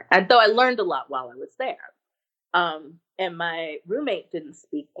more. And though I learned a lot while I was there. And my roommate didn't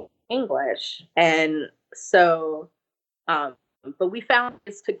speak English. And so, but we found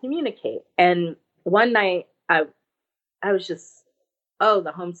ways to communicate. And one night I was just,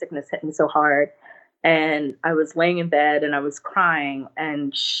 the homesickness hit me so hard. And I was laying in bed and I was crying,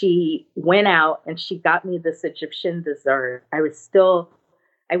 and she went out and she got me this Egyptian dessert. I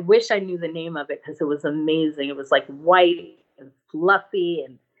wish I knew the name of it because it was amazing. It was like white and fluffy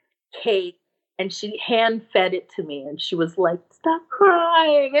and cake. And she hand fed it to me, and she was like, stop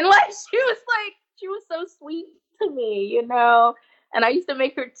crying. And like, she was so sweet to me, And I used to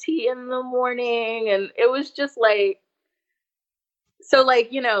make her tea in the morning, and it was just like, so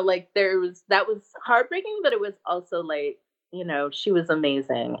like, like that was heartbreaking, but it was also like, she was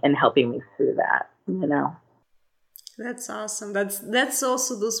amazing in helping me through that, That's awesome. That's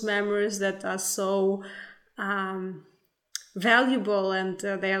also those memories that are so valuable, and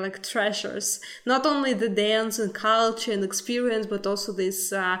they are like treasures. Not only the dance and culture and experience, but also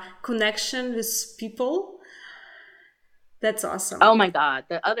this connection with people. That's awesome. Oh my God.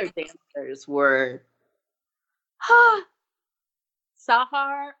 The other dancers were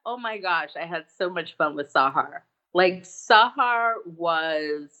Sahar. Oh my gosh. I had so much fun with Sahar. Like Sahar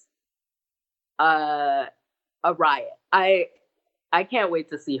was a riot. I can't wait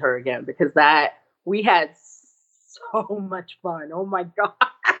to see her again because we had so much fun. Oh my God.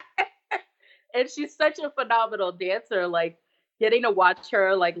 And she's such a phenomenal dancer. Like getting to watch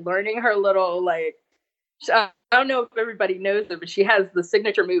her, like learning her little, like, I don't know if everybody knows it, but she has the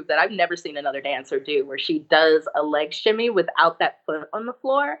signature move that I've never seen another dancer do, where she does a leg shimmy without that foot on the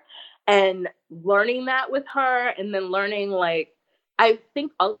floor. And learning that with her, and then learning, like, I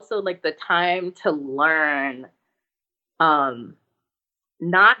think also like the time to learn,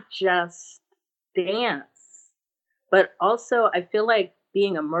 not just dance, but also I feel like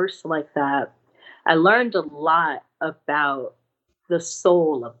being immersed like that, I learned a lot about the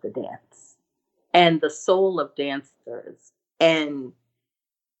soul of the dance and the soul of dancers, and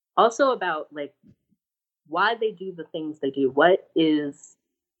also about like why they do the things they do. What is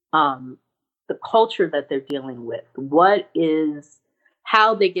the culture that they're dealing with? What is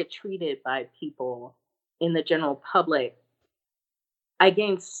how they get treated by people in the general public? I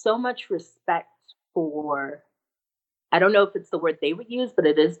gained so much respect for, I don't know if it's the word they would use, but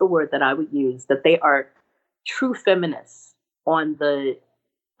it is the word that I would use, that they are true feminists on the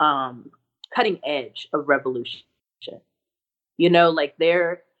cutting edge of revolution. Like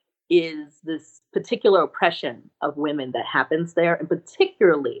there is this particular oppression of women that happens there, and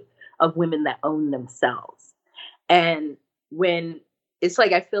particularly of women that own themselves. And when it's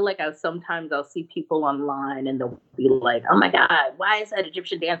like, I feel like sometimes I'll see people online and they'll be like, oh my God, why is that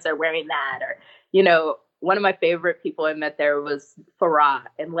Egyptian dancer wearing that? Or, one of my favorite people I met there was Farah.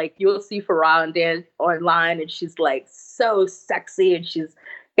 And like, you'll see Farah on dance online, and she's like so sexy, and she's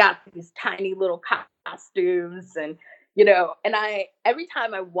got these tiny little costumes, and and every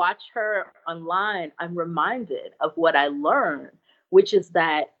time I watch her online, I'm reminded of what I learned, which is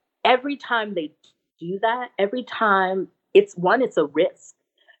that every time they do that, every time it's one, it's a risk.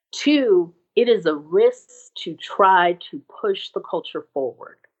 Two, it is a risk to try to push the culture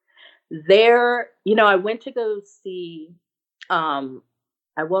forward. I went to go see, I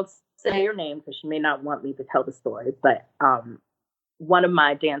won't say her name because she may not want me to tell the story, but one of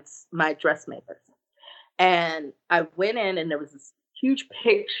my dressmakers. And I went in and there was this huge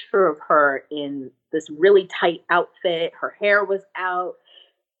picture of her in this really tight outfit. Her hair was out.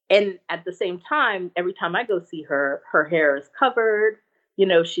 And at the same time, every time I go see her, her hair is covered.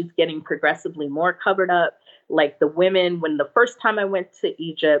 She's getting progressively more covered up. Like the women, when the first time I went to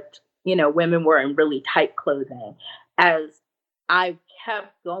Egypt, women were in really tight clothing. As I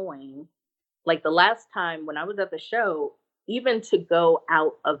kept going, like the last time when I was at the show, even to go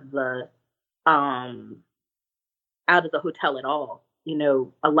out of the hotel at all,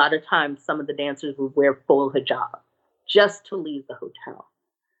 a lot of times some of the dancers would wear full hijab just to leave the hotel.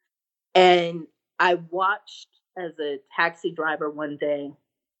 And I watched as a taxi driver one day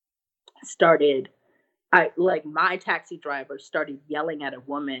my taxi driver started yelling at a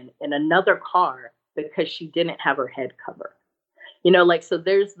woman in another car because she didn't have her head covered. So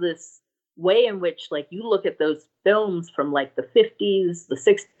there's this way in which, like, you look at those films from like the 50s, the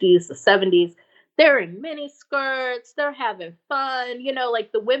 60s, the 70s, they're in mini skirts, they're having fun,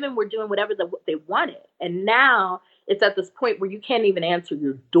 like the women were doing whatever they wanted. And now it's at this point where you can't even answer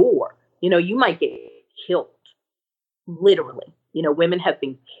your door. You might get killed, literally. Women have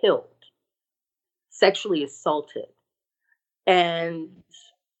been killed, sexually assaulted. And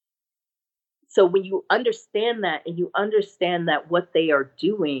so when you understand that, and you understand that what they are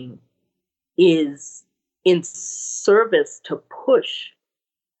doing is in service to push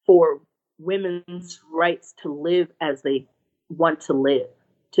for women's rights to live as they want to live,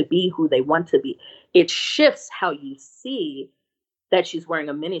 to be who they want to be, it shifts how you see that she's wearing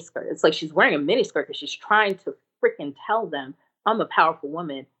a miniskirt. It's like she's wearing a miniskirt because she's trying to freaking tell them, I'm a powerful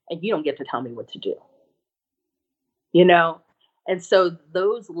woman and you don't get to tell me what to do. And so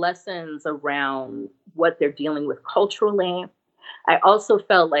those lessons around what they're dealing with culturally, I also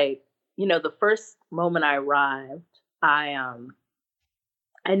felt like, the first moment I arrived, I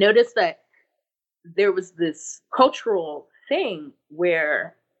noticed that there was this cultural thing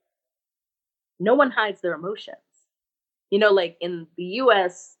where no one hides their emotions. Like in the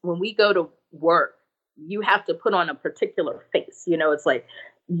US, when we go to work, you have to put on a particular face. It's like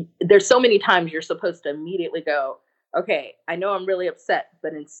there's so many times you're supposed to immediately go, okay, I know I'm really upset,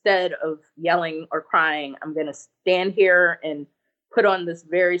 but instead of yelling or crying, I'm going to stand here and put on this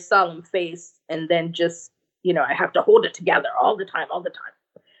very solemn face, and then just, I have to hold it together all the time.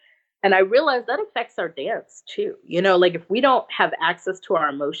 And I realized that affects our dance too. Like if we don't have access to our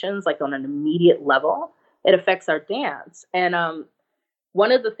emotions, like on an immediate level, it affects our dance. And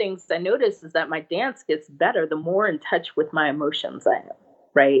one of the things I noticed is that my dance gets better the more in touch with my emotions I am,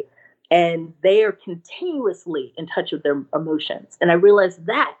 right? And they are continuously in touch with their emotions. And I realized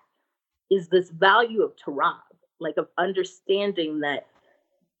that is this value of Tarab, like of understanding that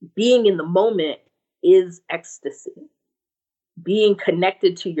being in the moment is ecstasy. Being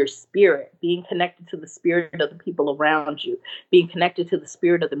connected to your spirit, being connected to the spirit of the people around you, being connected to the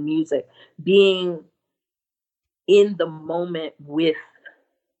spirit of the music, being in the moment with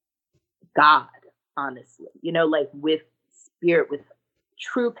God, honestly, like with spirit, with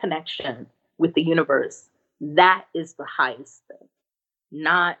true connection with the universe. That is the highest thing.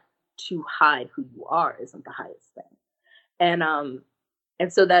 Not to hide who you are isn't the highest thing.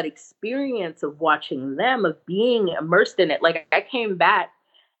 And so that experience of watching them, of being immersed in it, like I came back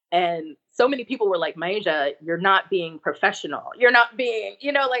and so many people were like, Maisha, you're not being professional. You're not being,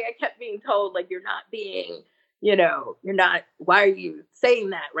 like I kept being told, like, you're not being, you're not, why are you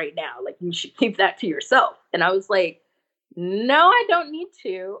saying that right now? Like, you should keep that to yourself. And I was like, no, I don't need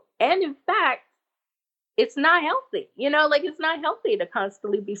to. And in fact, it's not healthy, like it's not healthy to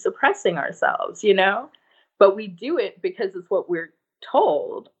constantly be suppressing ourselves, but we do it because it's what we're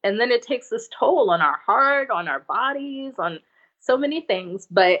told. And then it takes this toll on our heart, on our bodies, on so many things.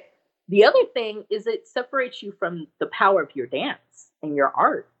 But the other thing is it separates you from the power of your dance and your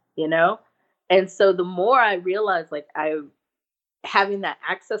art, And so the more I realized, like, having that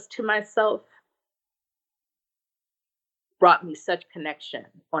access to myself brought me such connection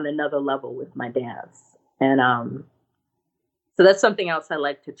on another level with my dance. And so that's something else I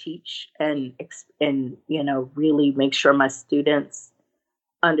like to teach and really make sure my students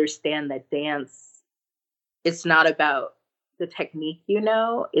understand that dance, it's not about the technique,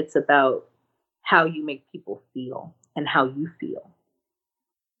 it's about how you make people feel and how you feel.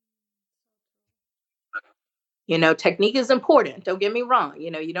 Technique is important. Don't get me wrong.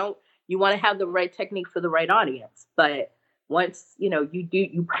 You want to have the right technique for the right audience, but once,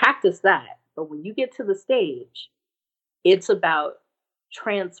 you practice that. But when you get to the stage, it's about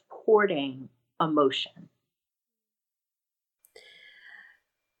transporting emotion.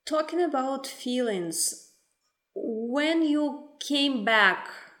 Talking about feelings, when you came back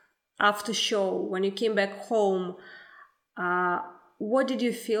after show, when you came back home, what did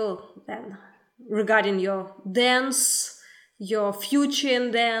you feel then regarding your dance, your future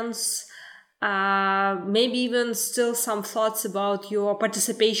in dance? Maybe even still some thoughts about your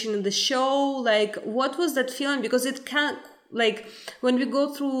participation in the show. Like, what was that feeling? Because it can, like, when we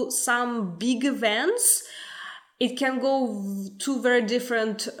go through some big events, it can go two very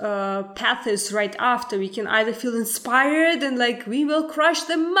different paths right after. We can either feel inspired and like we will crush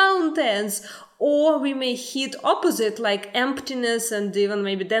the mountains, or we may hit opposite, like emptiness and even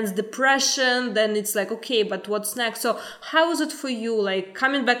maybe dance depression. Then it's like, okay, but what's next? So how was it for you, like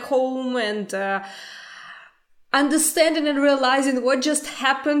coming back home and understanding and realizing what just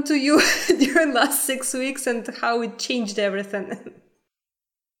happened to you during last 6 weeks and how it changed everything?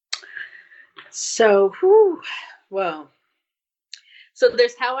 So, so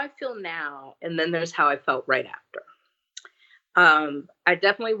there's how I feel now, and then there's how I felt right after. I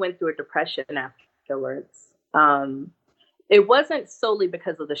definitely went through a depression afterwards. It wasn't solely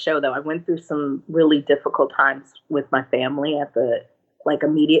because of the show, though. I went through some really difficult times with my family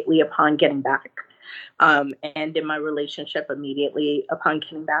immediately upon getting back, and in my relationship immediately upon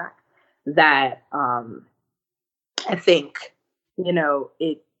getting back. That I think,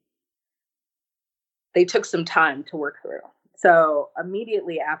 they took some time to work through. So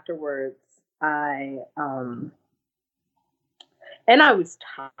immediately afterwards, I was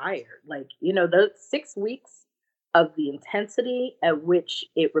tired. Those 6 weeks of the intensity at which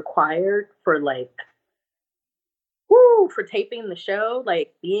it required for taping the show,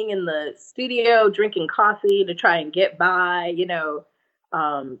 like being in the studio, drinking coffee to try and get by,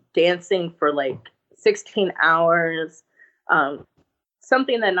 dancing for 16 hours.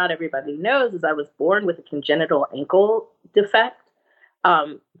 Something that not everybody knows is I was born with a congenital ankle defect.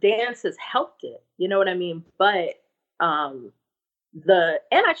 Dance has helped it, you know what I mean? But and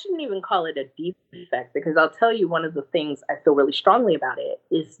I shouldn't even call it a defect, because I'll tell you, one of the things I feel really strongly about it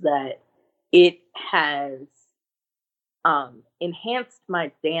is that it has enhanced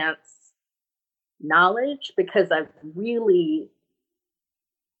my dance knowledge, because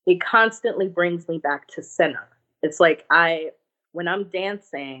it constantly brings me back to center. It's like when I'm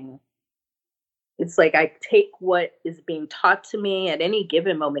dancing, it's like I take what is being taught to me at any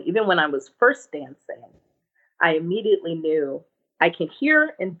given moment. Even when I was first dancing, I immediately knew I can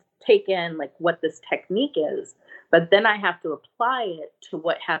hear and take in what this technique is, but then I have to apply it to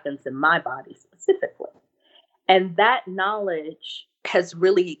what happens in my body specifically. And that knowledge has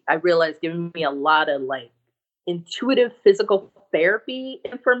really, I realized, given me a lot of intuitive physical therapy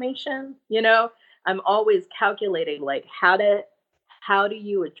information. I'm always calculating how do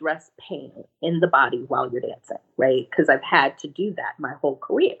you address pain in the body while you're dancing, right? Because I've had to do that my whole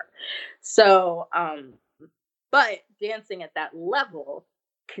career. So, but dancing at that level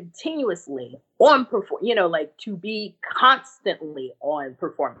continuously on to be constantly on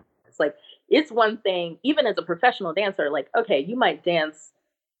performance. It's one thing, even as a professional dancer, okay, you might dance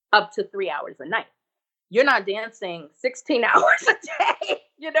up to 3 hours a night. You're not dancing 16 hours a day,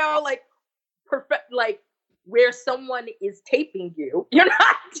 perfect, where someone is taping you. You're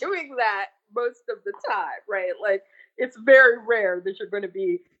not doing that most of the time, right? It's very rare that you're going to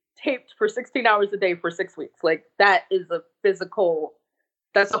be taped for 16 hours a day for 6 weeks. That is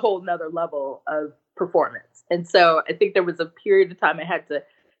that's a whole nother level of performance. And so I think there was a period of time I had to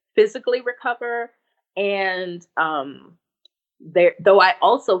physically recover. And though I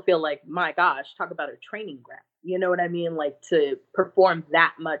also feel my gosh, talk about a training ground. You know what I mean? To perform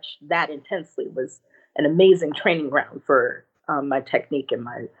that much, that intensely was an amazing training ground for my technique and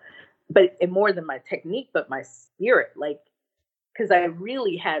more than my technique, but my spirit. Because I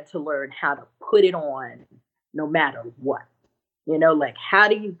really had to learn how to put it on no matter what. How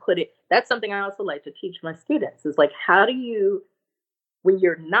do you put it? That's something I also like to teach my students, is how do you, when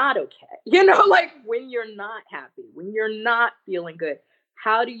you're not okay, when you're not happy, when you're not feeling good,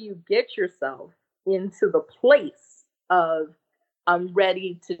 how do you get yourself into the place of, I'm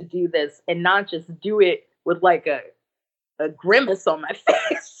ready to do this, and not just do it with a grimace on my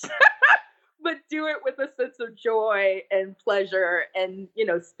face, but do it with a sense of joy and pleasure, and,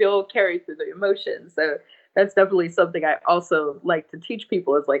 still carry through the emotions. So that's definitely something I also like to teach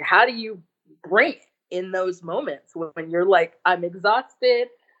people, is how do you bring it in those moments when you're I'm exhausted,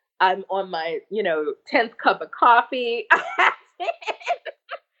 I'm on my, 10th cup of coffee,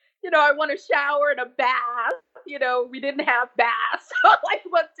 I want to shower and a bath, We didn't have baths. So like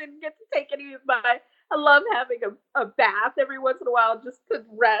once didn't get to take any of my I love having a bath every once in a while just to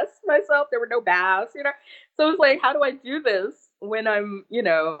rest myself. There were no baths. So it was like, how do I do this when I'm,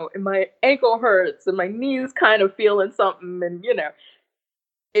 and my ankle hurts and my knees kind of feeling something and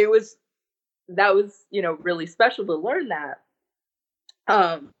it was that was, really special to learn that.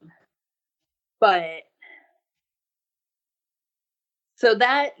 Um but so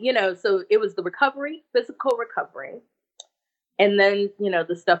so it was the recovery, physical recovery, and then,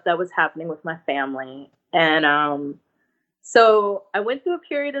 the stuff that was happening with my family. And so I went through a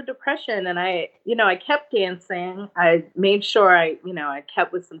period of depression and I kept dancing. I made sure I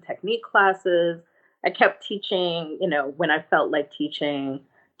kept with some technique classes. I kept teaching, when I felt like teaching,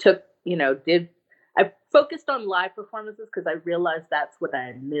 I focused on live performances because I realized that's what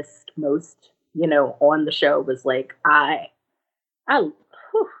I missed most, on the show was like I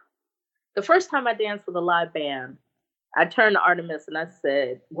whew, the first time I danced with a live band, I turned to Artemis and I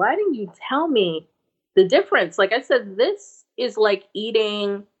said, "Why didn't you tell me the difference?" Like I said, this is like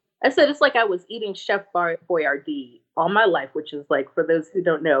eating. I said it's like I was eating Chef Boyardee all my life, which is like for those who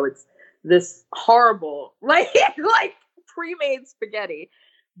don't know, it's this horrible like pre-made spaghetti.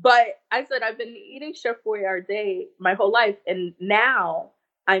 But I said I've been eating Chef Boyardee my whole life, and now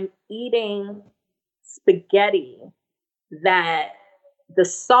I'm eating spaghetti that the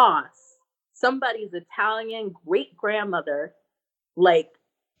sauce, somebody's Italian great grandmother, like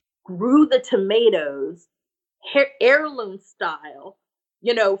grew the tomatoes heirloom style,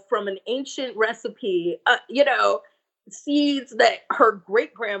 from an ancient recipe, seeds that her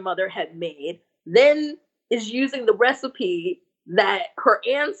great grandmother had made, then is using the recipe that her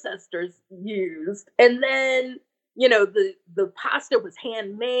ancestors used. And then, the pasta was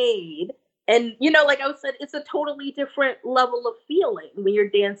handmade. And, like I said, it's a totally different level of feeling when you're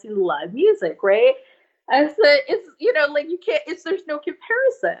dancing live music, right? I said like you can't there's no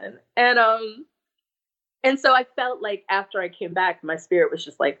comparison. And so I felt like after I came back, my spirit was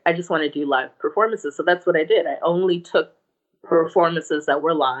just like, I just want to do live performances. So that's what I did. I only took performances that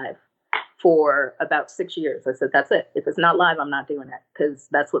were live for about 6 years. I said, that's it. If it's not live, I'm not doing it because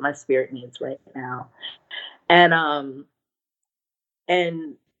that's what my spirit needs right now. And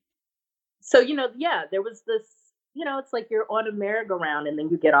so, yeah, there was this, it's like you're on a merry-go-round and then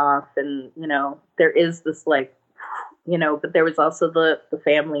you get off and, there is this but there was also the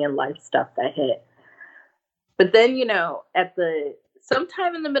family and life stuff that hit. But then,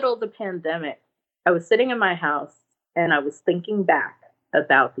 sometime in the middle of the pandemic, I was sitting in my house and I was thinking back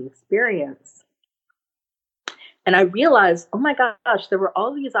about the experience. And I realized, oh my gosh, there were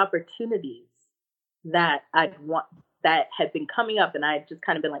all these opportunities that that had been coming up, and I had just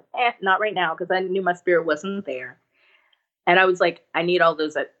kind of been like, not right now, because I knew my spirit wasn't there. And I was like, I need all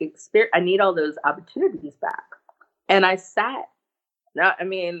those opportunities back. And I sat. Now, I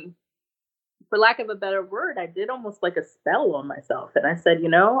mean, for lack of a better word, I did almost like a spell on myself. And I said,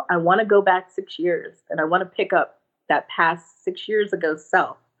 I want to go back 6 years and I want to pick up that past 6 years ago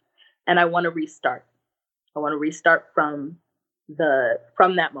self. And I want to restart. I want to restart from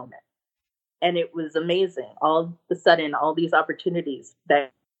that moment. And it was amazing. All of a sudden, all these opportunities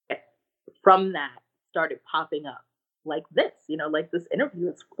that from that started popping up like this, like this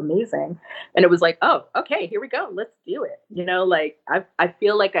interview is amazing. And it was like, oh, okay, here we go. Let's do it. Like I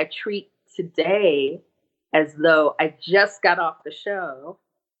feel like I treat today as though I just got off the show,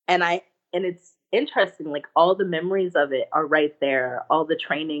 and it's interesting, like all the memories of it are right there, all the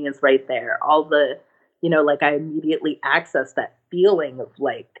training is right there, all the like I immediately access that feeling of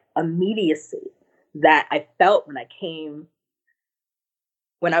like immediacy that I felt when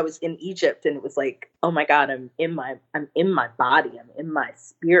I was in Egypt, and it was like, oh my God, I'm in my body, I'm in my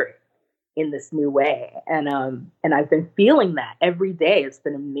spirit in this new way. And I've been feeling that every day. It's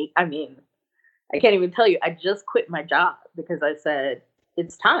been amazing. I mean, I can't even tell you, I just quit my job because I said,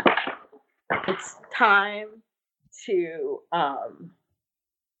 it's time. It's time to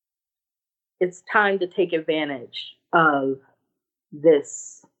take advantage of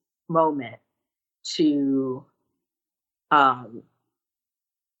this moment to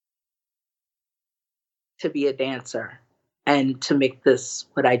be a dancer and to make this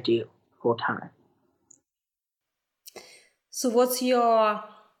what I do full time. So what's your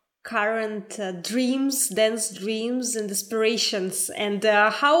current dance dreams and aspirations, and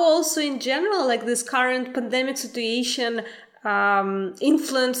how also in general, like this current pandemic situation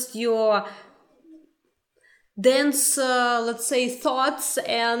influenced your dance, let's say, thoughts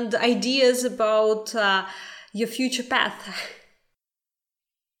and ideas about your future path?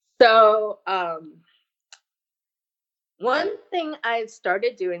 So One thing I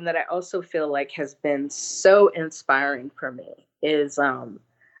started doing that I also feel like has been so inspiring for me is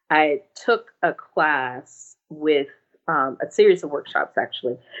I took a class with a series of workshops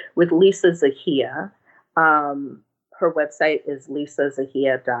actually with Lisa Zahia. Um, Her website is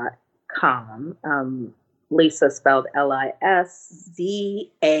lisazahia.com. Lisa spelled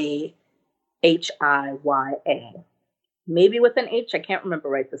Lisa maybe with an H. I can't remember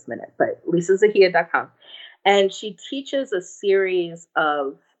right this minute, but lisazahia.com. And she teaches a series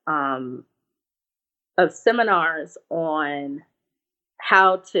of seminars on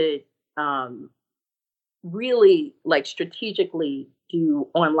how to really like strategically do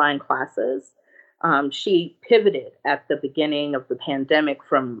online classes. She pivoted at the beginning of the pandemic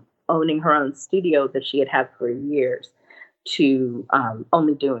from owning her own studio that she had had for years to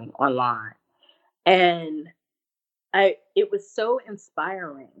only doing online. And it was so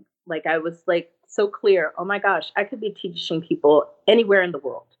inspiring. Like I was like so clear, oh my gosh, I could be teaching people anywhere in the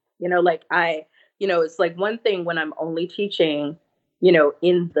world. It's like one thing when I'm only teaching,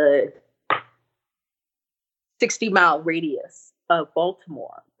 in the 60-mile radius of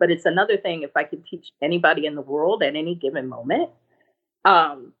Baltimore, but it's another thing if I could teach anybody in the world at any given moment.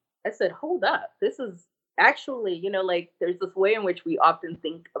 I said, hold up, this is actually, like there's this way in which we often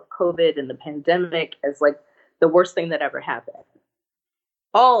think of COVID and the pandemic as like the worst thing that ever happened.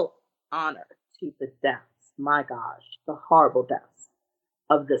 All honor to the deaths, my gosh, the horrible deaths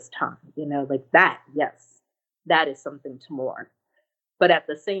of this time, like that, yes, that is something to mourn. But at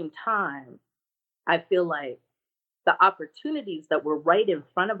the same time, I feel like the opportunities that were right in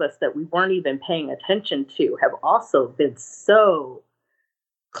front of us that we weren't even paying attention to have also been so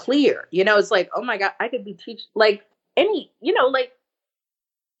clear. It's like, oh my God, I could be teaching like like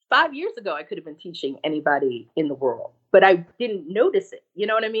 5 years ago, I could have been teaching anybody in the world, but I didn't notice it. You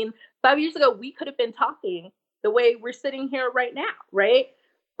know what I mean? 5 years ago, we could have been talking the way we're sitting here right now, right?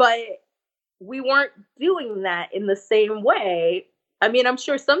 But we weren't doing that in the same way. I mean, I'm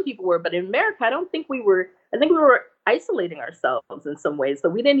sure some people were, but in America, I don't think we were. I think we were isolating ourselves in some ways, so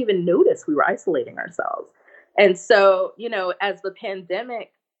we didn't even notice we were isolating ourselves. And so, as the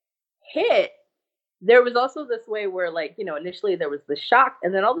pandemic hit, there was also this way where like, initially there was the shock.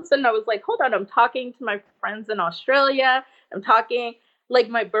 And then all of a sudden I was like, hold on, I'm talking to my friends in Australia. I'm talking like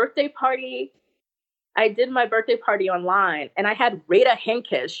my birthday party. I did my birthday party online and I had Rada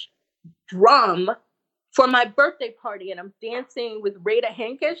Henkish drum for my birthday party. And I'm dancing with Rada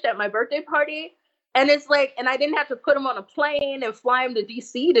Henkish at my birthday party. And it's like, and I didn't have to put him on a plane and fly him to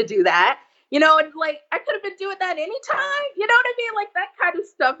DC to do that. And like I could have been doing that anytime. You know what I mean? Like that kind of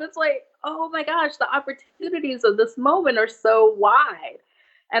stuff. It's like, oh my gosh, the opportunities of this moment are so wide.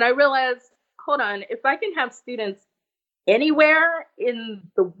 And I realized, hold on, if I can have students anywhere in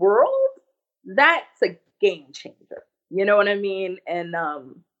the world, that's a game changer. You know what I mean? And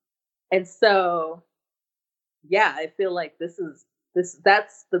so yeah, I feel like that's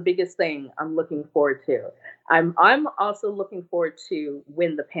the biggest thing I'm looking forward to. I'm also looking forward to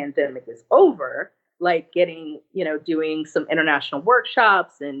when the pandemic is over, like getting, doing some international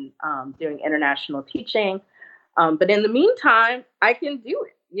workshops and doing international teaching. But in the meantime, I can do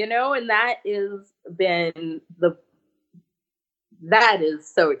it, and that is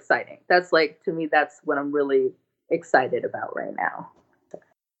so exciting. That's like, to me, that's what I'm really excited about right now.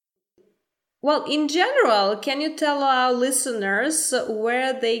 Well, in general, can you tell our listeners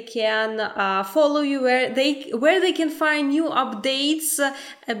where they can follow you, where they can find new updates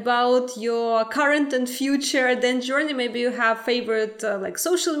about your current and future dance journey? Maybe you have favorite like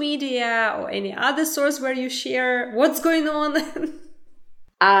social media or any other source where you share what's going on.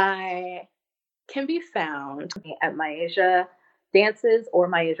 I can be found at Myasia Dances or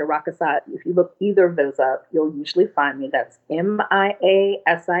Myasia Rakasat. If you look either of those up, you'll usually find me. That's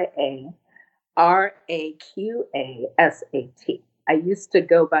MIASIA RAQASAT. I used to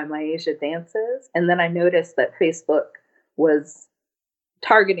go by Myasia Dances, and then I noticed that Facebook was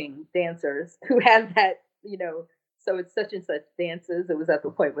targeting dancers who had that, so it's such and such dances. It was at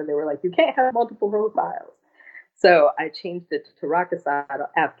the point when they were like, you can't have multiple profiles. So I changed it to Rakasat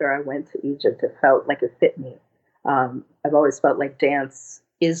after I went to Egypt. It felt like it fit me. I've always felt like dance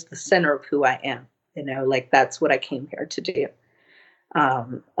is the center of who I am. Like that's what I came here to do.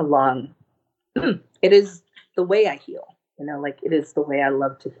 It is the way I heal, like it is the way I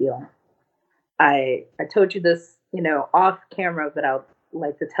love to heal. I told you this, off camera, but I'll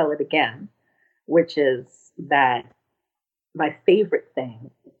like to tell it again, which is that my favorite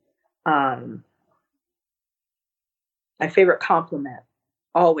thing, my favorite compliment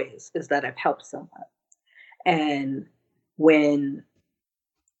always is that I've helped someone. And when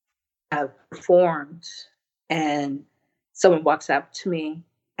I've performed and someone walks up to me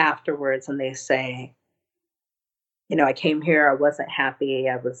afterwards and they say, you know, I came here, I wasn't happy,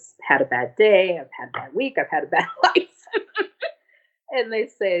 had a bad day, I've had a bad week, I've had a bad life. And they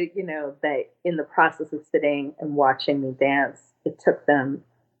say, you know, that in the process of sitting and watching me dance, it took them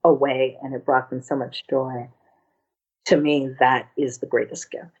away and it brought them so much joy. To me, that is the greatest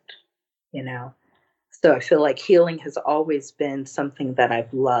gift, you know? So I feel like healing has always been something that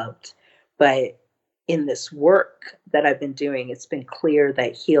I've loved. But in this work that I've been doing, it's been clear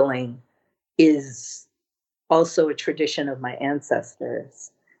that healing is also a tradition of my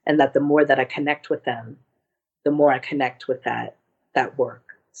ancestors. And that the more that I connect with them, the more I connect with that work.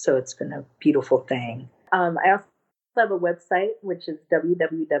 So it's been a beautiful thing. I also have a website, which is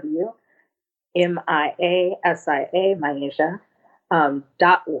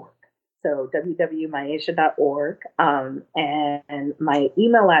www.miasia.org. So www.miasia.org. And my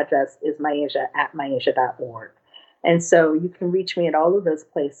email address is miasia@miasia.org. And so you can reach me at all of those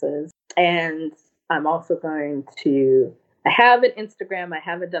places. And I'm also I have an Instagram I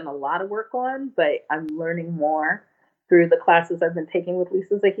haven't done a lot of work on, but I'm learning more through the classes I've been taking with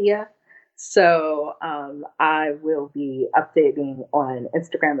Lisa Zahia. So I will be updating on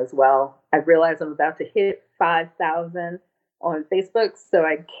Instagram as well. I realize I'm about to hit 5,000 on Facebook, so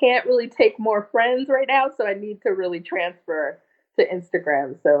I can't really take more friends right now. So I need to really transfer to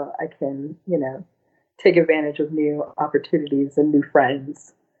Instagram so I can, you know, take advantage of new opportunities and new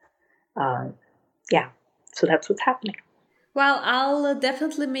friends. Yeah, so that's what's happening. Well, I'll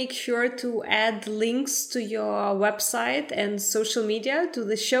definitely make sure to add links to your website and social media to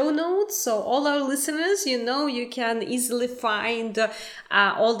the show notes. So all our listeners, you know, you can easily find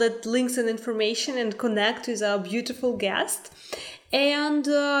all that links and information and connect with our beautiful guest. And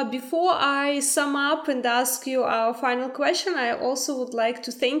before I sum up and ask you our final question, I also would like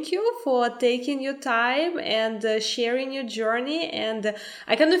to thank you for taking your time and sharing your journey. And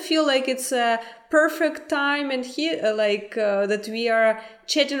I kind of feel like it's a perfect time and here, that we are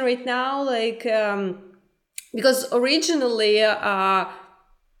chatting right now, because originally,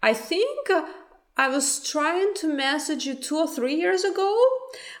 I think I was trying to message you 2 or 3 years ago,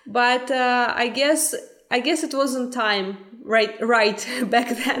 but I guess it wasn't time right back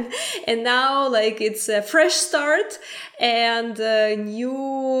then. And now, like, it's a fresh start and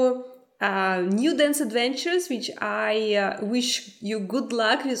new dance adventures, which I wish you good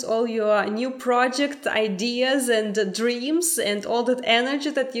luck with all your new project ideas and dreams and all that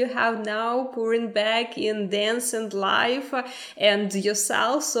energy that you have now pouring back in dance and life and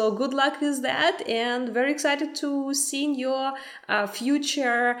yourself. So good luck with that, and very excited to see your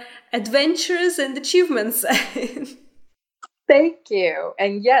future adventures and achievements. Thank you.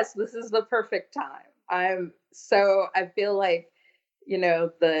 And yes, this is the perfect time. I feel like, you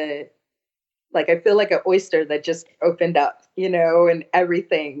know, I feel like an oyster that just opened up, you know, and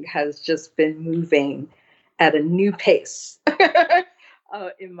everything has just been moving at a new pace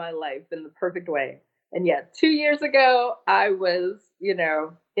in my life in the perfect way. And yeah, 2 years ago, I was, you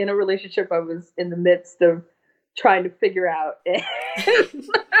know, in a relationship I was in the midst of trying to figure out. It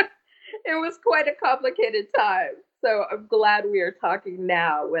was quite a complicated time. So I'm glad we are talking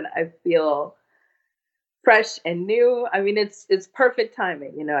now when I feel fresh and new. I mean, it's perfect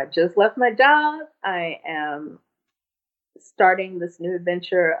timing. You know, I just left my job. I am starting this new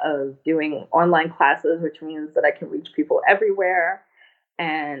adventure of doing online classes, which means that I can reach people everywhere.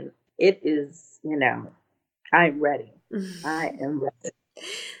 And it is, you know, I'm ready. I am ready.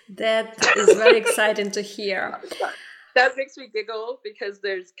 That is very exciting to hear. That makes me giggle because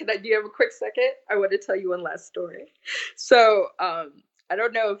do you have a quick second? I want to tell you one last story. So, I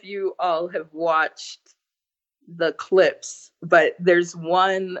don't know if you all have watched the clips, but there's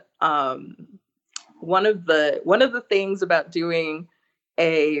one of the things about doing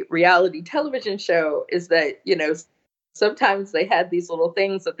a reality television show is that, you know, sometimes they had these little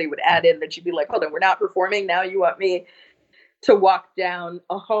things that they would add in that you'd be like, hold on, we're not performing now, you want me to walk down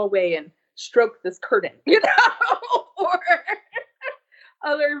a hallway and stroke this curtain, you know? Or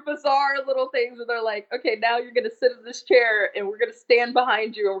other bizarre little things where they're like, okay, now you're going to sit in this chair and we're going to stand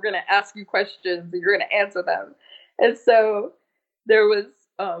behind you and we're going to ask you questions and you're going to answer them. And so there was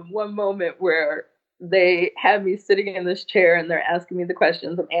one moment where they had me sitting in this chair and they're asking me the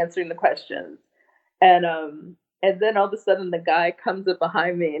questions, I'm answering the questions. And then all of a sudden the guy comes up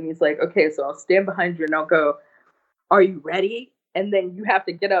behind me and he's like, okay, so I'll stand behind you and I'll go, are you ready? And then you have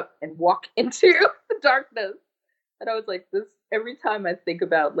to get up and walk into the darkness. And I was like, this, every time I think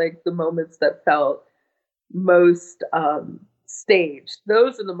about like the moments that felt most staged,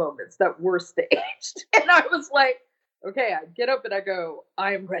 those are the moments that were staged. And I was like, okay, I get up and I go,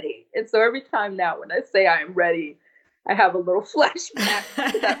 I am ready. And so every time now when I say I am ready, I have a little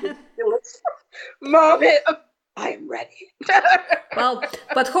flashback to that ridiculous moment of I'm ready. Well,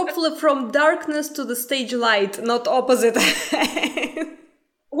 but hopefully from darkness to the stage light, not opposite.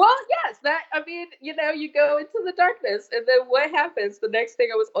 Well, yes, you go into the darkness, and then what happens? The next thing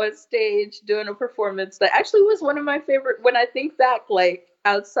I was on stage doing a performance that actually was one of my favorite. When I think back, like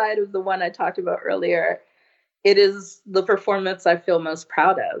outside of the one I talked about earlier, it is the performance I feel most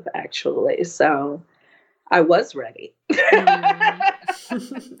proud of, actually. So I was ready.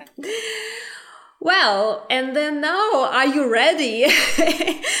 Well, and then now, are you ready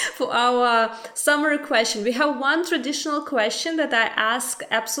for our summary question? We have one traditional question that I ask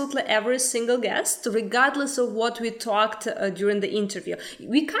absolutely every single guest, regardless of what we talked during the interview.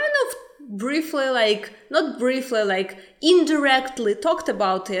 We kind of briefly, not briefly, indirectly talked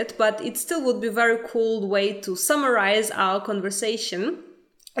about it, but it still would be a very cool way to summarize our conversation.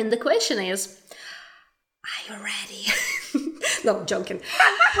 And the question is, are you ready? No, I'm joking.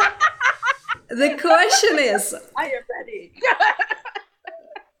 The question is, I am ready.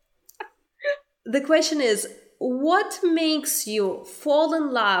 The question is, what makes you fall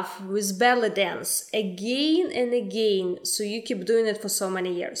in love with belly dance again and again so you keep doing it for so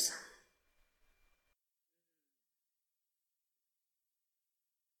many years?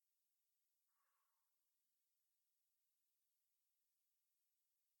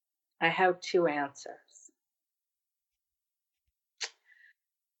 I have two answers.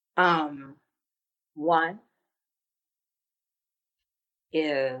 One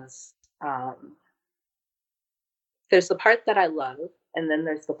is there's the part that I love, and then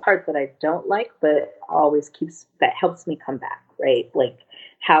there's the part that I don't like, but that helps me come back, right? Like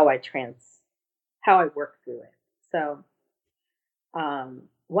how I work through it. So,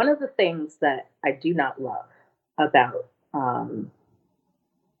 one of the things that I do not love about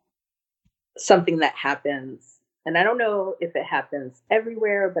something that happens, and I don't know if it happens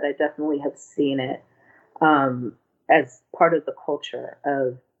everywhere, but I definitely have seen it as part of the culture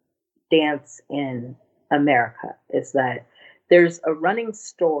of dance in America, is that there's a running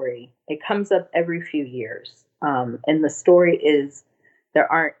story. It comes up every few years. And the story is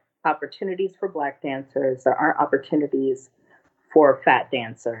there aren't opportunities for Black dancers, there aren't opportunities for fat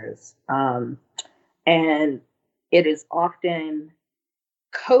dancers. And it is often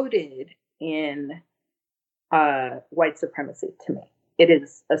coded in white supremacy to me. It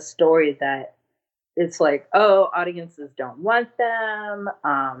is a story that it's like, oh, audiences don't want them.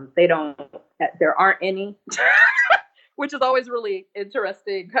 There aren't any, which is always really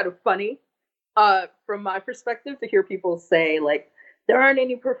interesting, kind of funny from my perspective to hear people say, like, there aren't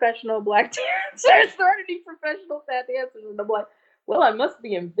any professional Black dancers, there aren't any professional fat dancers. And I'm like, well, I must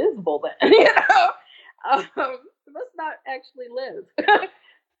be invisible then, I must not actually live.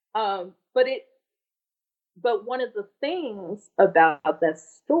 But one of the things about that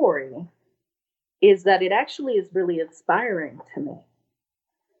story is that it actually is really inspiring to me.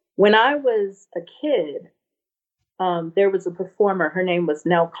 When I was a kid, there was a performer, her name was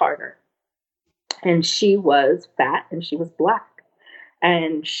Nell Carter, and she was fat and she was Black.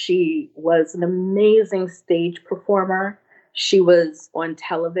 And she was an amazing stage performer. She was on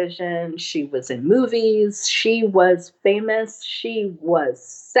television, she was in movies, she was famous, she was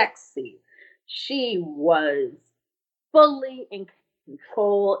sexy, she was fully in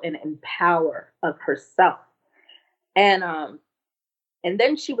control and in power of herself. And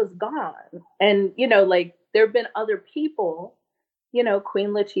then she was gone. And there have been other people, Queen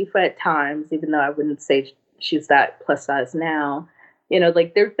Latifah at times, even though I wouldn't say she's that plus size now.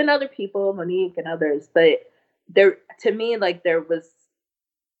 There've been other people, Monique and others, but to me, there was,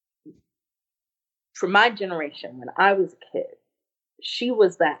 for my generation, when I was a kid, she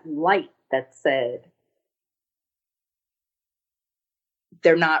was that light that said,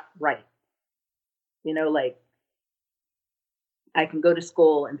 they're not right. I can go to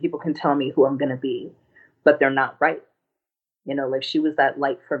school and people can tell me who I'm going to be, but they're not right. She was that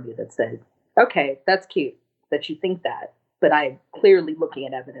light for me that said, okay, that's cute that you think that, but I'm clearly looking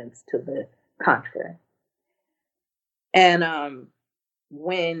at evidence to the contrary. And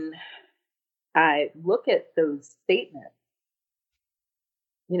when I look at those statements,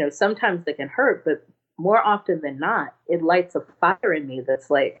 sometimes they can hurt, but more often than not, it lights a fire in me that's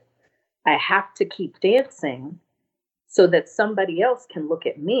like, I have to keep dancing so that somebody else can look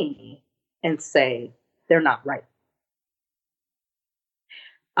at me and say, they're not right.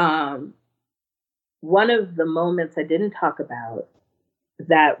 One of the moments I didn't talk about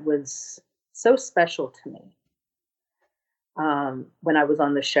that was so special to me when I was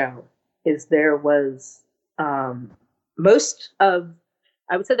on the show is there was I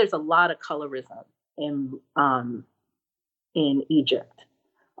would say there's a lot of colorism in in Egypt.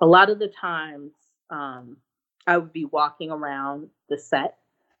 A lot of the times, I would be walking around the set,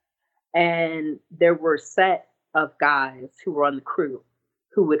 and there were a set of guys who were on the crew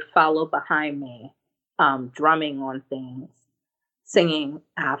who would follow behind me, drumming on things, singing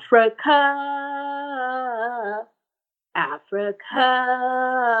Africa, Africa,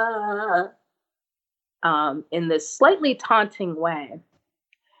 in this slightly taunting way.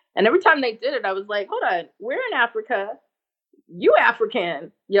 And every time they did it, I was like, hold on, we're in Africa. You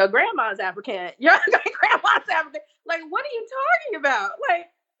African. Your grandma's African. Your grandma's African. Like, what are you talking about?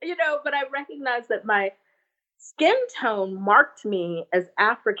 Like, but I recognized that my skin tone marked me as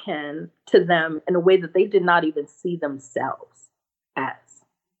African to them in a way that they did not even see themselves as.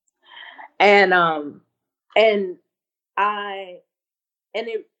 And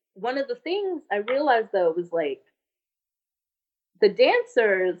one of the things I realized though was like the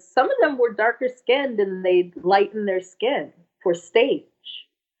dancers, some of them were darker skinned and they'd lighten their skin for stage.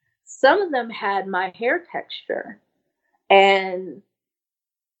 Some of them had my hair texture and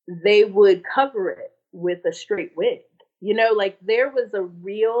they would cover it with a straight wig. Like there was a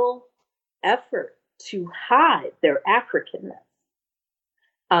real effort to hide their Africanness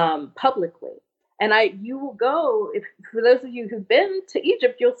publicly. And you will go, for those of you who've been to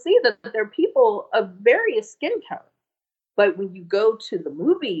Egypt, you'll see that there are people of various skin tones. But when you go to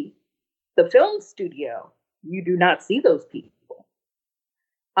the film studio, you do not see those people.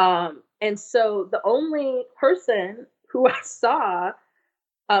 And so the only person who I saw,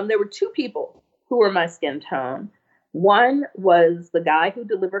 there were two people who were my skin tone. One was the guy who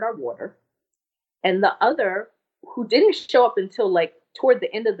delivered our water, and the other who didn't show up until like toward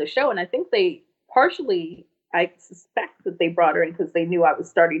the end of the show. And I think I suspect that they brought her in because they knew I was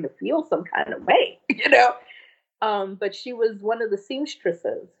starting to feel some kind of way, but she was one of the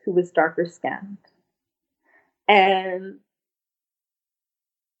seamstresses who was darker skinned. And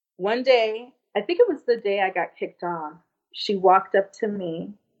one day, I think it was the day I got kicked off, she walked up to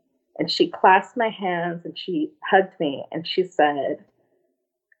me and she clasped my hands and she hugged me and she said,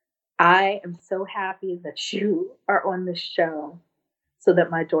 I am so happy that you are on this show so that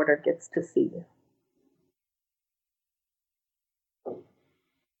my daughter gets to see you.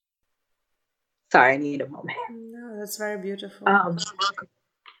 Sorry, I need a moment. No, that's very beautiful.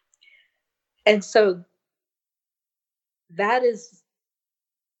 And so that is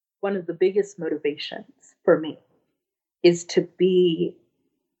one of the biggest motivations for me, is to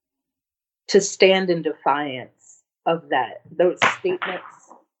stand in defiance of those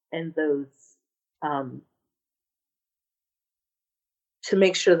statements and those, to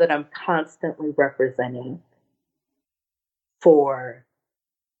make sure that I'm constantly representing for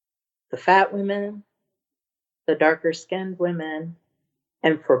the fat women, the darker skinned women,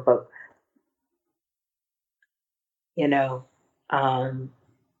 and for both.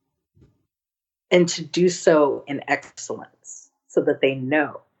 And to do so in excellence so that they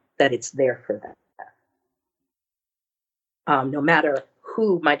know that it's there for them. No matter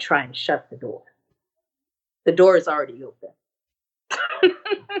who might try and shut the door. The door is already open.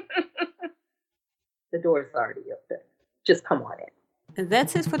 The door is already open. Just come on in. And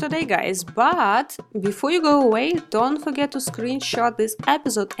that's it for today, guys. But before you go away, don't forget to screenshot this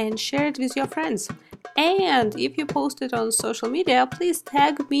episode and share it with your friends. And if you post it on social media, please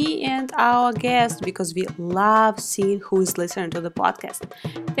tag me and our guest, because we love seeing who is listening to the podcast.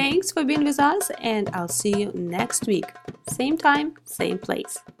 Thanks for being with us, and I'll see you next week. Same time, same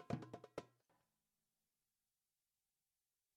place.